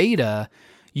the beta,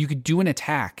 you could do an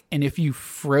attack. And if you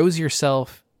froze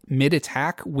yourself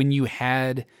mid-attack when you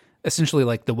had essentially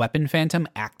like the weapon phantom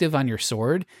active on your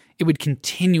sword, it would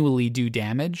continually do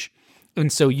damage.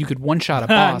 And so you could one-shot a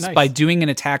boss by doing an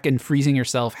attack and freezing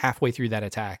yourself halfway through that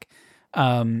attack.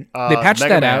 They patched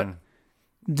that out.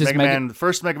 The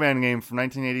first Mega Man game from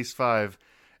 1985,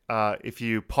 if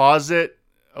you pause it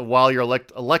while your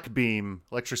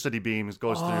electricity beam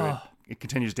goes through it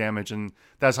continues damage, and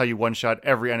that's how you one-shot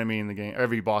every enemy in the game,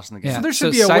 every boss in the game. So there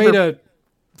should be a way to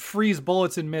freeze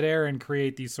bullets in midair and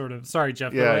create these sort of... Sorry,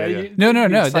 Jeff.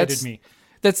 No.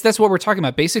 That's what we're talking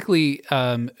about. Basically,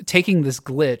 taking this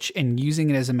glitch and using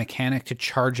it as a mechanic to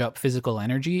charge up physical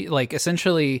energy. Like,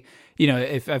 essentially,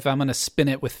 if I'm going to spin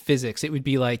it with physics, it would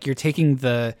be like you're taking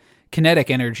the kinetic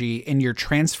energy and you're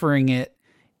transferring it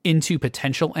into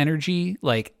potential energy.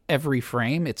 Like, every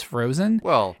frame, it's frozen.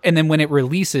 Well, and then when it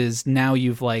releases, now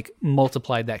you've like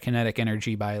multiplied that kinetic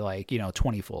energy by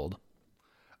 20-fold.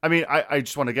 I mean, I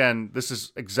just want again. This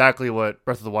is exactly what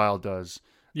Breath of the Wild does.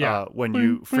 Yeah, when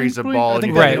you freeze a ball, I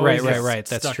think right.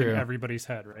 That's stuck true. In everybody's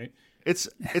head, right? It's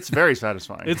very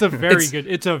satisfying. It's a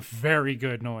very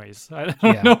good noise. I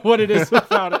don't know what it is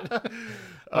about it.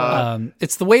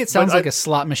 It's the way it sounds like a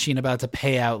slot machine about to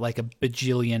pay out like $1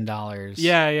 bajillion.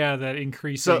 Yeah, that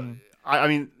increasing. So, I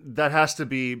mean, that has to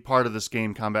be part of this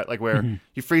game combat, like where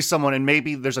you freeze someone and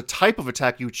maybe there's a type of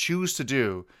attack you choose to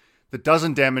do that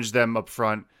doesn't damage them up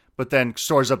front, but then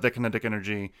stores up that kinetic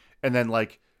energy, and then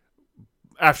like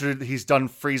after he's done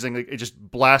freezing, it just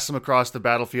blasts him across the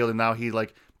battlefield, and now he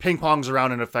like ping pongs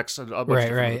around and affects a bunch of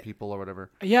other people or whatever.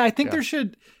 Yeah, I think there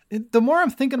should. The more I'm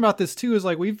thinking about this too, is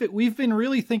like we've been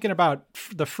really thinking about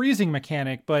the freezing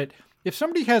mechanic, but if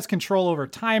somebody has control over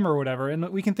time or whatever, and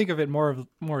we can think of it more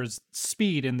as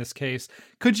speed in this case,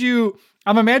 could you?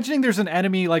 I'm imagining there's an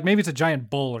enemy, like maybe it's a giant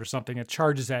bull or something that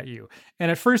charges at you,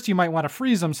 and at first you might want to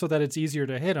freeze them so that it's easier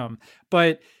to hit them,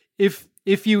 but if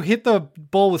you hit the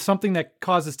bull with something that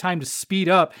causes time to speed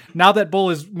up, now that bull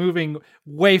is moving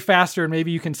way faster, and maybe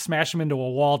you can smash him into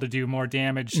a wall to do more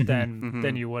damage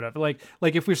than you would have. Like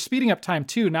if we're speeding up time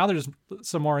too, now there's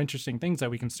some more interesting things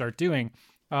that we can start doing.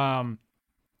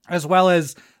 As well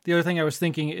as the other thing I was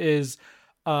thinking is,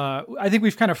 I think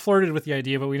we've kind of flirted with the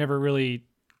idea, but we never really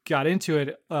got into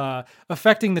it,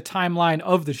 affecting the timeline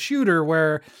of the shooter,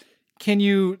 where can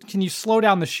you slow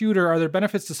down the shooter? Are there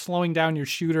benefits to slowing down your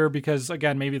shooter because,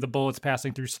 again, maybe the bullets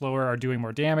passing through slower are doing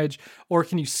more damage? Or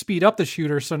can you speed up the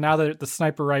shooter so now that the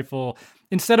sniper rifle,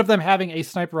 instead of them having a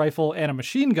sniper rifle and a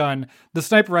machine gun, the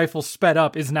sniper rifle sped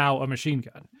up is now a machine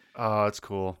gun? Oh, that's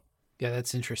cool. Yeah,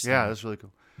 that's interesting. Yeah, that's really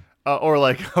cool. Or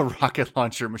like a rocket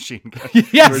launcher machine gun.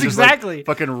 Yes, exactly. Like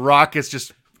fucking rockets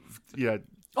just,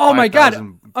 Oh my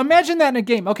God. Imagine that in a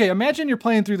game. Okay, imagine you're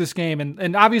playing through this game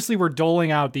and obviously we're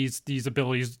doling out these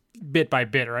abilities bit by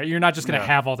bit, right? You're not just going to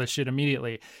have all this shit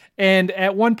immediately. And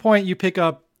at one point you pick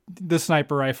up the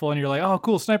sniper rifle and you're like, oh,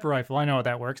 cool, sniper rifle. I know how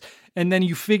that works. And then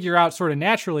you figure out sort of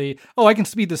naturally, oh, I can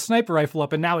speed the sniper rifle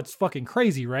up, and now it's fucking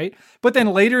crazy, right? But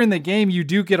then later in the game, you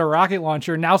do get a rocket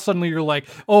launcher. Now suddenly you're like,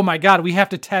 oh my God, we have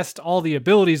to test all the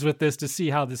abilities with this to see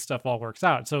how this stuff all works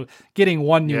out. So getting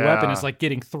one new weapon is like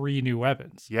getting 3 new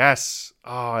weapons. Yes.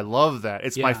 Oh, I love that.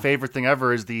 It's my favorite thing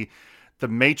ever is the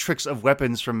matrix of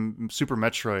weapons from Super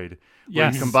Metroid.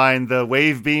 Where you combine the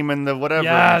wave beam and the whatever.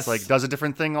 And it's like does a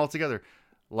different thing altogether.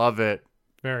 Love it.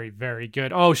 Very, very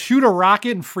good. Oh, shoot a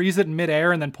rocket and freeze it in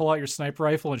midair and then pull out your sniper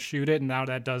rifle and shoot it, and now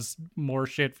that does more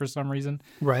shit for some reason.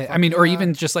 Right. I mean, or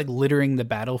even just like littering the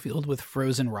battlefield with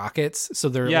frozen rockets. So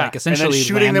they're like essentially and then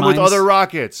shooting them with other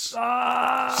rockets.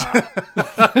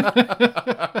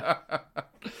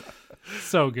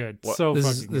 So good. So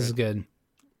this is good.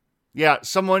 Yeah,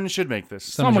 someone should make this.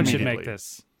 Someone should make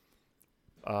this.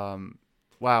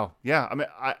 Wow. Yeah. I mean,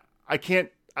 I can't.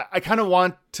 I kind of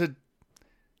want to.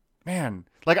 Man,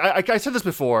 like I said this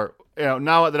before,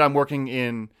 now that I'm working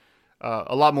in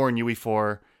a lot more in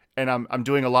UE4 and I'm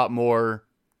doing a lot more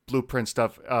Blueprint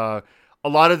stuff, a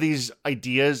lot of these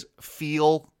ideas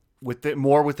feel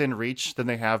more within reach than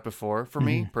they have before for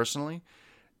me personally.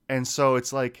 And so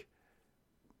it's like,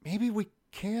 maybe we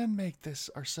can make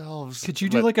this ourselves. Could you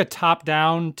do like a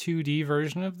top-down 2D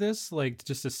version of this, like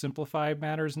just to simplify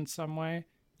matters in some way?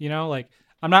 Like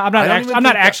I'm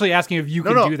not actually asking if you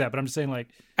can do that, but I'm just saying like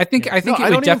I think it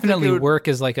would definitely work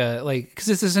as because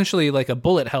it's essentially like a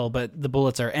bullet hell, but the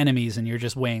bullets are enemies and you're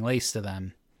just weighing lace to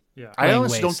them. Yeah, I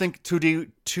honestly don't think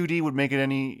 2D would make it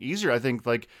any easier. I think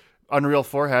like Unreal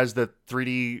 4 has the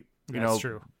 3D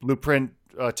Blueprint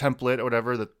template or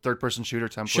whatever, the third-person shooter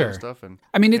template and stuff. And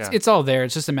I mean, it's all there.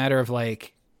 It's just a matter of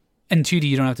like in 2D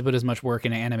you don't have to put as much work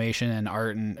into animation and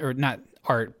art or not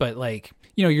art, but like.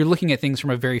 You're looking at things from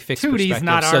a very fixed perspective,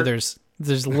 not so art.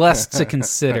 there's less to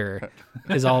consider,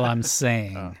 is all I'm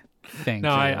saying. Thank you.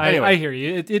 I hear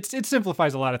you. It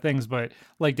simplifies a lot of things, but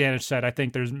like Danish said, I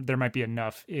think there might be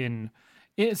enough in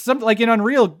some, like in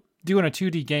Unreal. Doing a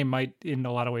 2D game might, in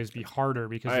a lot of ways, be harder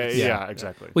because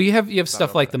exactly. Well, you have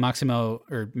stuff like the Maximo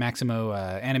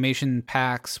animation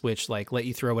packs, which like let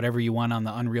you throw whatever you want on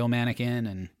the Unreal mannequin,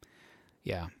 and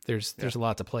there's a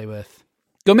lot to play with.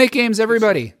 Go make games,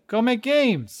 everybody. Go make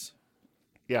games.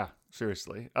 Yeah,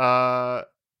 seriously. Awesome.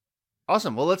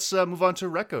 Well, let's move on to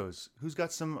recos. Who's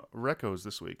got some recos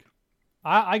this week?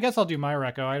 I guess I'll do my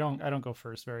reco. I don't go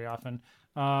first very often.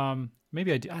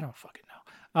 Maybe I do. I don't fucking know.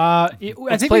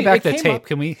 Let's play back the tape.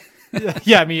 Can we?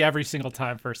 Yeah, me every single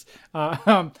time first.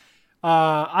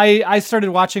 I started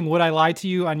watching Would I Lie to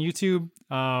You on YouTube.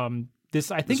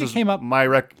 It came up.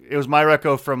 It was my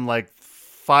reco from like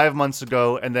 5 months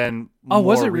ago, and then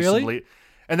was it recently, really?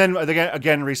 And then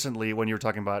again recently when you were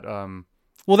talking about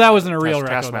well, that wasn't a real reco.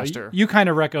 Taskmaster. You kind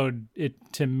of reco'd it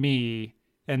to me,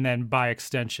 and then by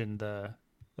extension the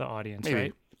audience, maybe.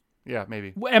 Right? Yeah,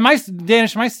 maybe.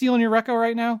 Danish? Am I stealing your reco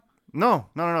right now? No,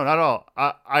 not at all.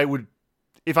 I would,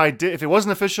 if it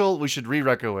wasn't official, we should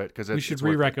re-reco it because we should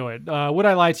re-reco it. Would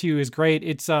I Lie to You is great.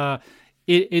 It's not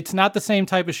the same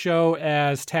type of show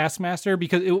as Taskmaster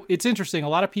because it's interesting. A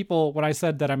lot of people, when I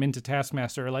said that I'm into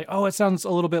Taskmaster, are like, oh, it sounds a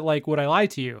little bit like Would I Lie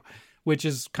to You, which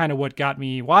is kind of what got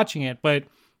me watching it. But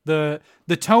the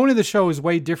tone of the show is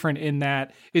way different in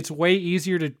that it's way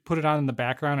easier to put it on in the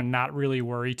background and not really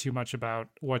worry too much about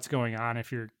what's going on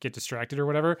if you get distracted or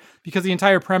whatever, because the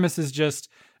entire premise is just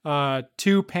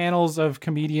two panels of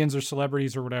comedians or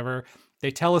celebrities or whatever.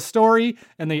 They tell a story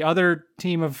and the other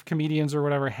team of comedians or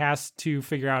whatever has to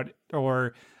figure out,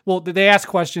 they ask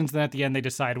questions, and at the end they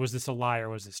decide, was this a lie or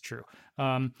was this true?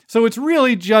 So it's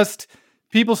really just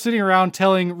people sitting around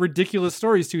telling ridiculous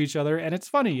stories to each other, and it's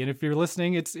funny. And if you're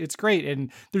listening, it's great. And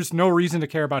there's no reason to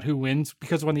care about who wins,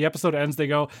 because when the episode ends, they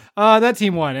go, that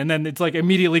team won. And then it's like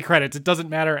immediately credits. It doesn't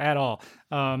matter at all.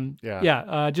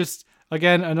 Just,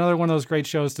 again, another one of those great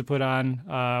shows to put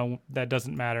on that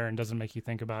doesn't matter and doesn't make you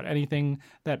think about anything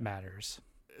that matters.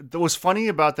 What's funny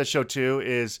about that show, too,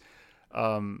 is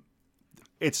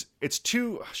it's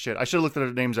two... Shit, I should have looked at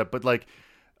their names up, but like...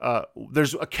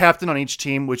 there's a captain on each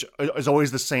team, which is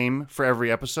always the same for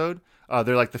every episode.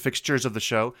 They're like the fixtures of the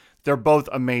show. They're both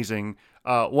amazing.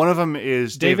 One of them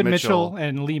is David Mitchell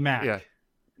and Lee Mack.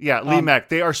 Yeah, Lee Mack.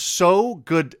 They are so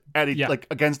good at it,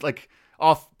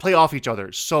 play off each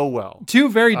other so well. Two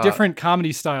very different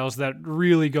comedy styles that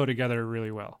really go together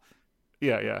really well.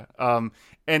 Yeah.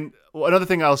 And another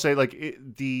thing I'll say,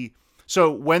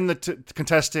 so when the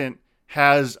contestant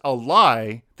has a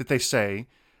lie that they say,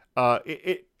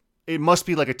 it must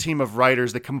be like a team of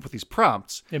writers that come up with these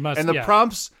prompts. It must, and the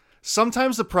prompts,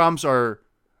 sometimes the prompts are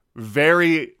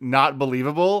very not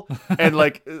believable. And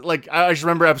like I just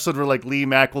remember an episode where like Lee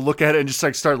Mack will look at it and just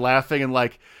like start laughing and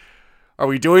like, are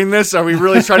we doing this? Are we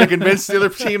really trying to convince the other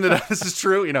team that this is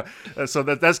true? You know, so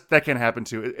that can happen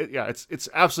too. It's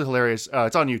absolutely hilarious.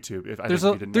 It's on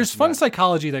YouTube. There's fun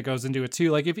psychology that goes into it too.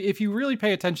 Like if you really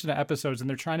pay attention to episodes and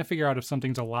they're trying to figure out if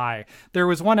something's a lie. There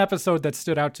was one episode that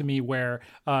stood out to me where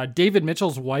David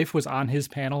Mitchell's wife was on his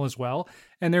panel as well,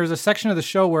 and there's a section of the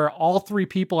show where all three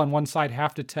people on one side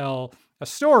have to tell a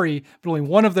story, but only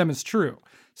one of them is true.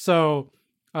 So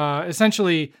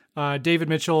essentially, David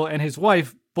Mitchell and his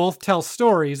wife both tell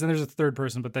stories, and there's a third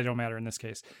person, but they don't matter in this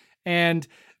case. And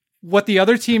what the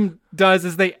other team does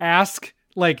is they ask,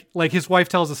 like his wife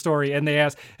tells a story, and they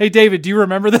ask, "Hey, David, do you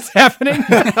remember this happening?"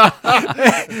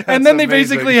 And then they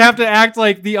basically have to act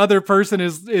like the other person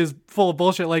is full of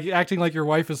bullshit, like acting like your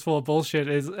wife is full of bullshit.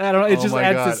 It just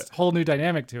adds this whole new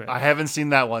dynamic to it. I haven't seen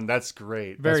that one. That's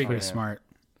great. Very smart.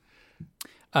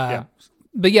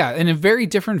 But yeah, in a very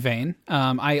different vein,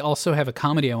 I also have a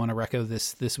comedy I want to reco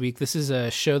this week. This is a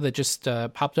show that just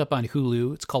popped up on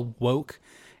Hulu. It's called Woke,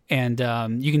 and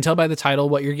you can tell by the title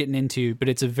what you're getting into. But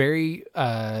it's a very,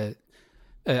 I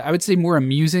would say, more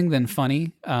amusing than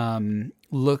funny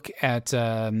look at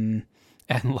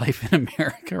life in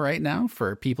America right now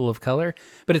for people of color.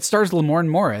 But it stars Lamorne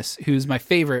Morris, who's my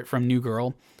favorite from New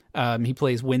Girl. He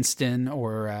plays Winston,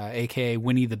 or a.k.a.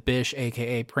 Winnie the Bish,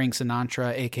 a.k.a. Frank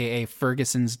Sinatra, a.k.a.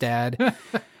 Ferguson's dad.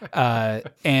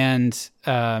 And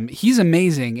he's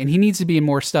amazing, and he needs to be in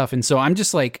more stuff. And so I'm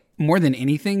just like, more than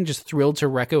anything, just thrilled to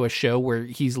reco a show where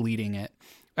he's leading it.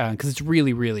 Because it's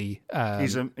really, really...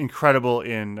 he's incredible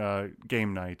in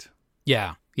Game Night.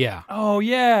 Yeah. Oh,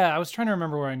 yeah. I was trying to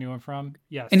remember where I knew him from.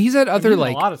 Yes. And he's had other,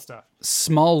 like, a lot of stuff.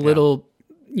 Small little...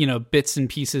 bits and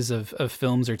pieces of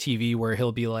films or TV where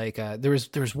he'll be like, there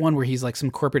was one where he's like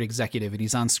some corporate executive and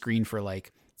he's on screen for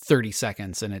like 30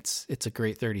 seconds, and it's a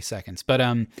great 30 seconds. But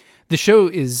the show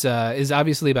is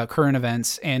obviously about current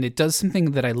events, and it does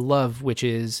something that I love, which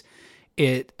is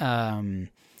it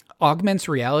augments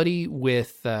reality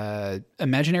with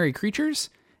imaginary creatures.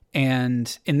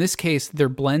 And in this case, they're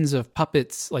blends of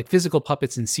puppets, like physical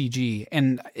puppets and CG,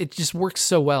 and it just works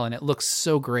so well, and it looks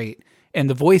so great. And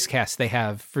the voice cast they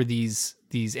have for these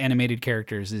animated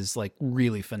characters is like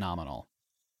really phenomenal.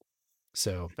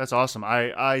 So that's awesome.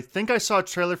 I think I saw a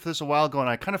trailer for this a while ago, and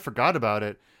I kind of forgot about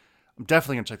it. I'm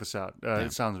definitely gonna check this out.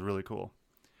 It sounds really cool.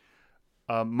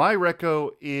 My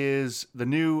reco is the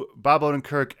new Bob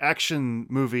Odenkirk action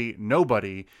movie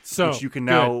Nobody, which you can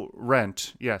now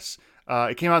rent. Yes.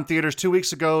 It came out in theaters 2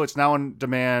 weeks ago. It's now on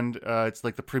demand. It's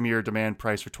like the premier demand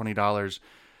price for $20.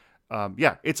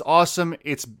 Yeah, it's awesome.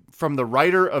 It's from the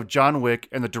writer of John Wick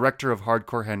and the director of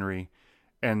Hardcore Henry.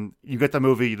 And you get the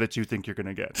movie that you think you're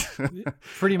going to get.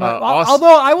 Pretty much.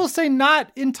 Although I will say not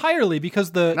entirely,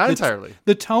 because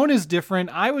the tone is different.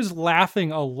 I was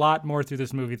laughing a lot more through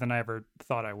this movie than I ever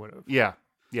thought I would have. Yeah.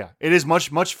 It is much,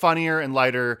 much funnier and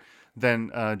lighter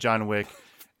than John Wick.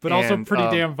 But also pretty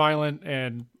damn violent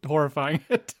and horrifying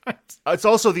at times. It's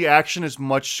also, the action is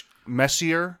much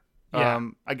messier,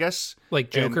 I guess. Like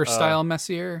Joker style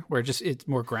messier, where it's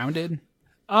more grounded?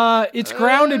 It's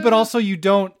grounded, but also you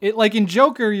don't... like in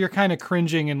Joker, you're kind of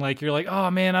cringing and like you're like, oh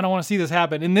man, I don't want to see this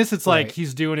happen. In this, it's like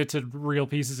he's doing it to real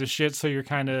pieces of shit, so you're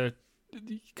kind of...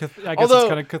 I guess it's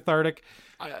kind of cathartic.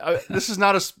 This is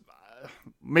not a...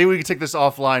 Maybe we can take this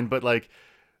offline, but like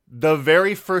the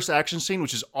very first action scene,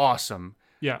 which is awesome...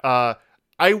 Yeah.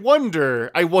 I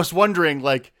was wondering,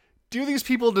 like, do these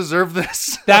people deserve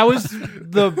this? That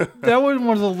one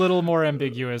was a little more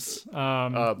ambiguous.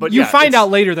 But you find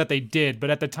out later that they did, but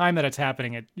at the time that it's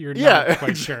happening, you're not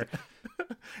quite sure.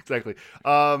 Exactly.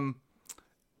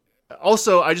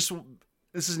 Also,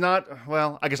 this is not,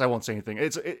 well, I guess I won't say anything.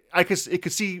 I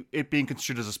could see it being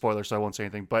construed as a spoiler, so I won't say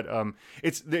anything. But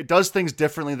it does things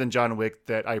differently than John Wick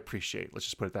that I appreciate. Let's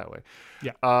just put it that way.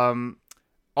 Yeah.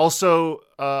 Also,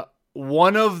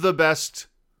 one of the best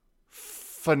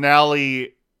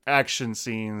finale action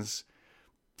scenes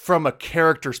from a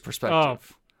character's perspective.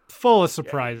 Oh, full of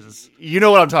surprises. You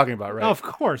know what I'm talking about, right? Of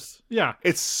course. Yeah.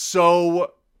 It's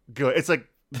so good. It's like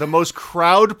the most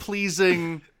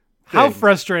crowd-pleasing How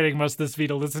frustrating must this be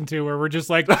to listen to, where we're just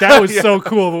like, that was so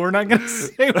cool, but we're not going to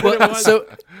say what it was.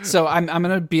 So I'm going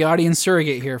to be audience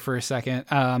surrogate here for a second.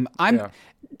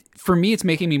 For me, it's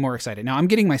making me more excited. Now, I'm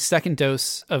getting my second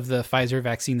dose of the Pfizer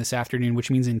vaccine this afternoon, which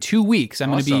means in 2 weeks,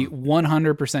 I'm going to be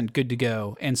 100% good to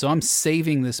go. And so I'm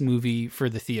saving this movie for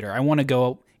the theater. I want to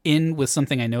go in with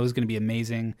something I know is going to be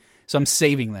amazing. So I'm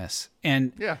saving this.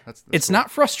 And that's it's cool.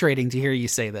 Not frustrating to hear you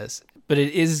say this, but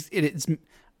it is.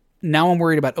 Now I'm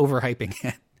worried about overhyping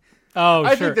it. Oh,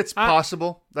 I think that's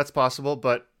possible. That's possible,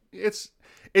 but it's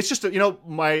just,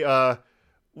 I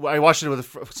watched it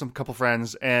with some couple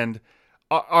friends, and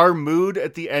our mood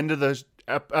at the end of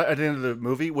the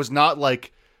movie was not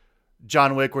like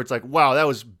John Wick, where it's like, wow, that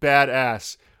was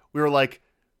badass. We were like,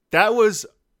 that was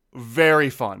very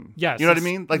fun. Yes, you know what I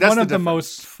mean? Like, that's one of the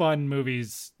most fun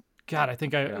movies. God, I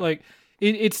think like.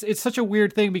 It's such a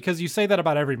weird thing, because you say that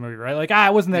about every movie, right? Like,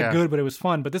 it wasn't that good, but it was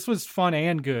fun. But this was fun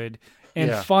and good,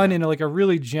 and fun in like a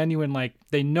really genuine, like,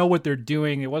 they know what they're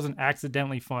doing. It wasn't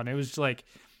accidentally fun. It was like,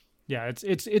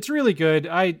 it's really good.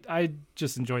 I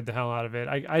just enjoyed the hell out of it.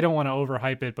 I don't want to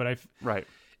overhype it, but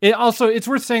it's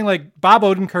worth saying, like, Bob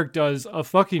Odenkirk does a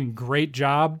fucking great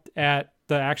job at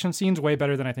the action scenes, way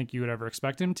better than I think you would ever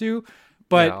expect him to.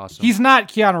 But he's not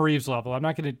Keanu Reeves level. I'm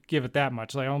not going to give it that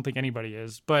much. Like, I don't think anybody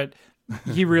is, but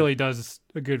he really does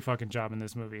a good fucking job in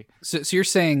this movie. So you're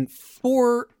saying,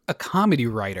 for a comedy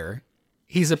writer,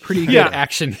 he's a pretty good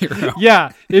action hero.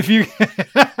 Yeah, if you,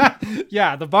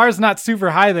 the bar's not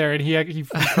super high there, and he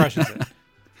crushes it.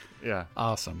 Yeah,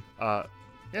 awesome.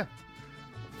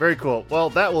 Very cool. Well,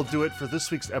 that will do it for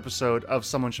this week's episode of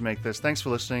Someone Should Make This. Thanks for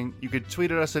listening. You could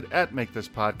tweet at us at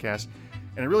 @MakeThisPodcast,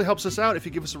 and it really helps us out if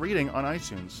you give us a rating on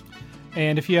iTunes.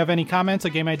 And if you have any comments, a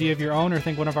game idea of your own, or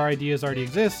think one of our ideas already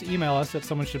exists, email us at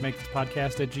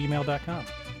someoneshouldmakethispodcast@gmail.com.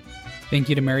 Thank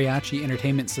you to Mariachi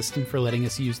Entertainment System for letting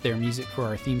us use their music for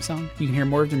our theme song. You can hear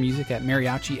more of their music at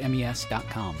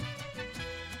mariachimes.com.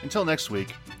 Until next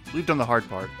week, we've done the hard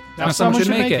part. Now someone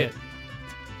should make it.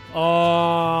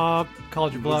 Oh,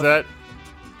 called your bluff. Was that?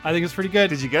 I think it's pretty good.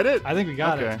 Did you get it? I think we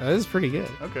got it. That is pretty good.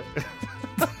 Okay.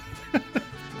 The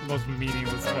most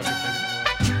meaningless fucking thing.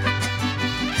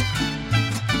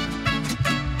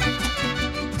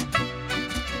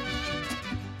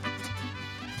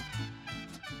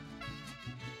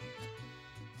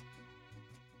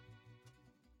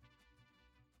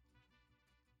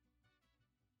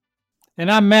 And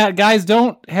I'm Matt. Guys,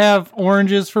 don't have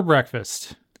oranges for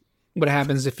breakfast. What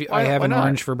happens if I have an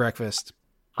orange for breakfast?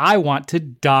 I want to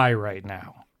die right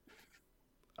now.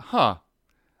 Huh.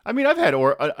 I mean, I've had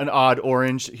an odd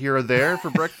orange here or there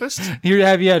for breakfast. Have you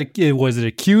had? Was it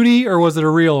a cutie or was it a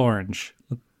real orange?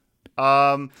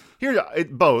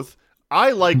 Both.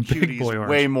 I like cuties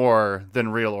way more than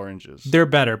real oranges. They're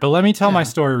better, but let me tell my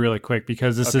story really quick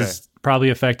because this is probably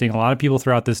affecting a lot of people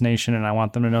throughout this nation, and I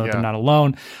want them to know that they're not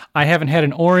alone. I haven't had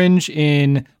an orange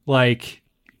in like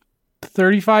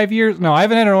 35 years. No, I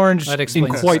haven't had an orange in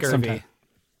quite some time.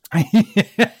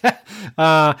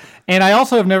 And I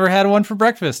also have never had one for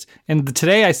breakfast. And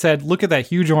today I said, look at that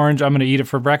huge orange. I'm going to eat it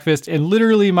for breakfast. And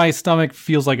literally my stomach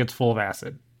feels like it's full of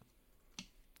acid.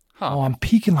 Huh. Oh, I'm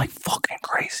peaking like fucking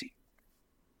crazy.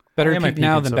 Better peak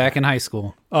now than back in high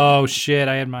school. Oh, shit.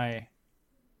 I had my...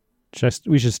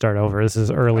 We should start over. This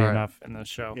is early enough in the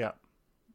show. Yeah.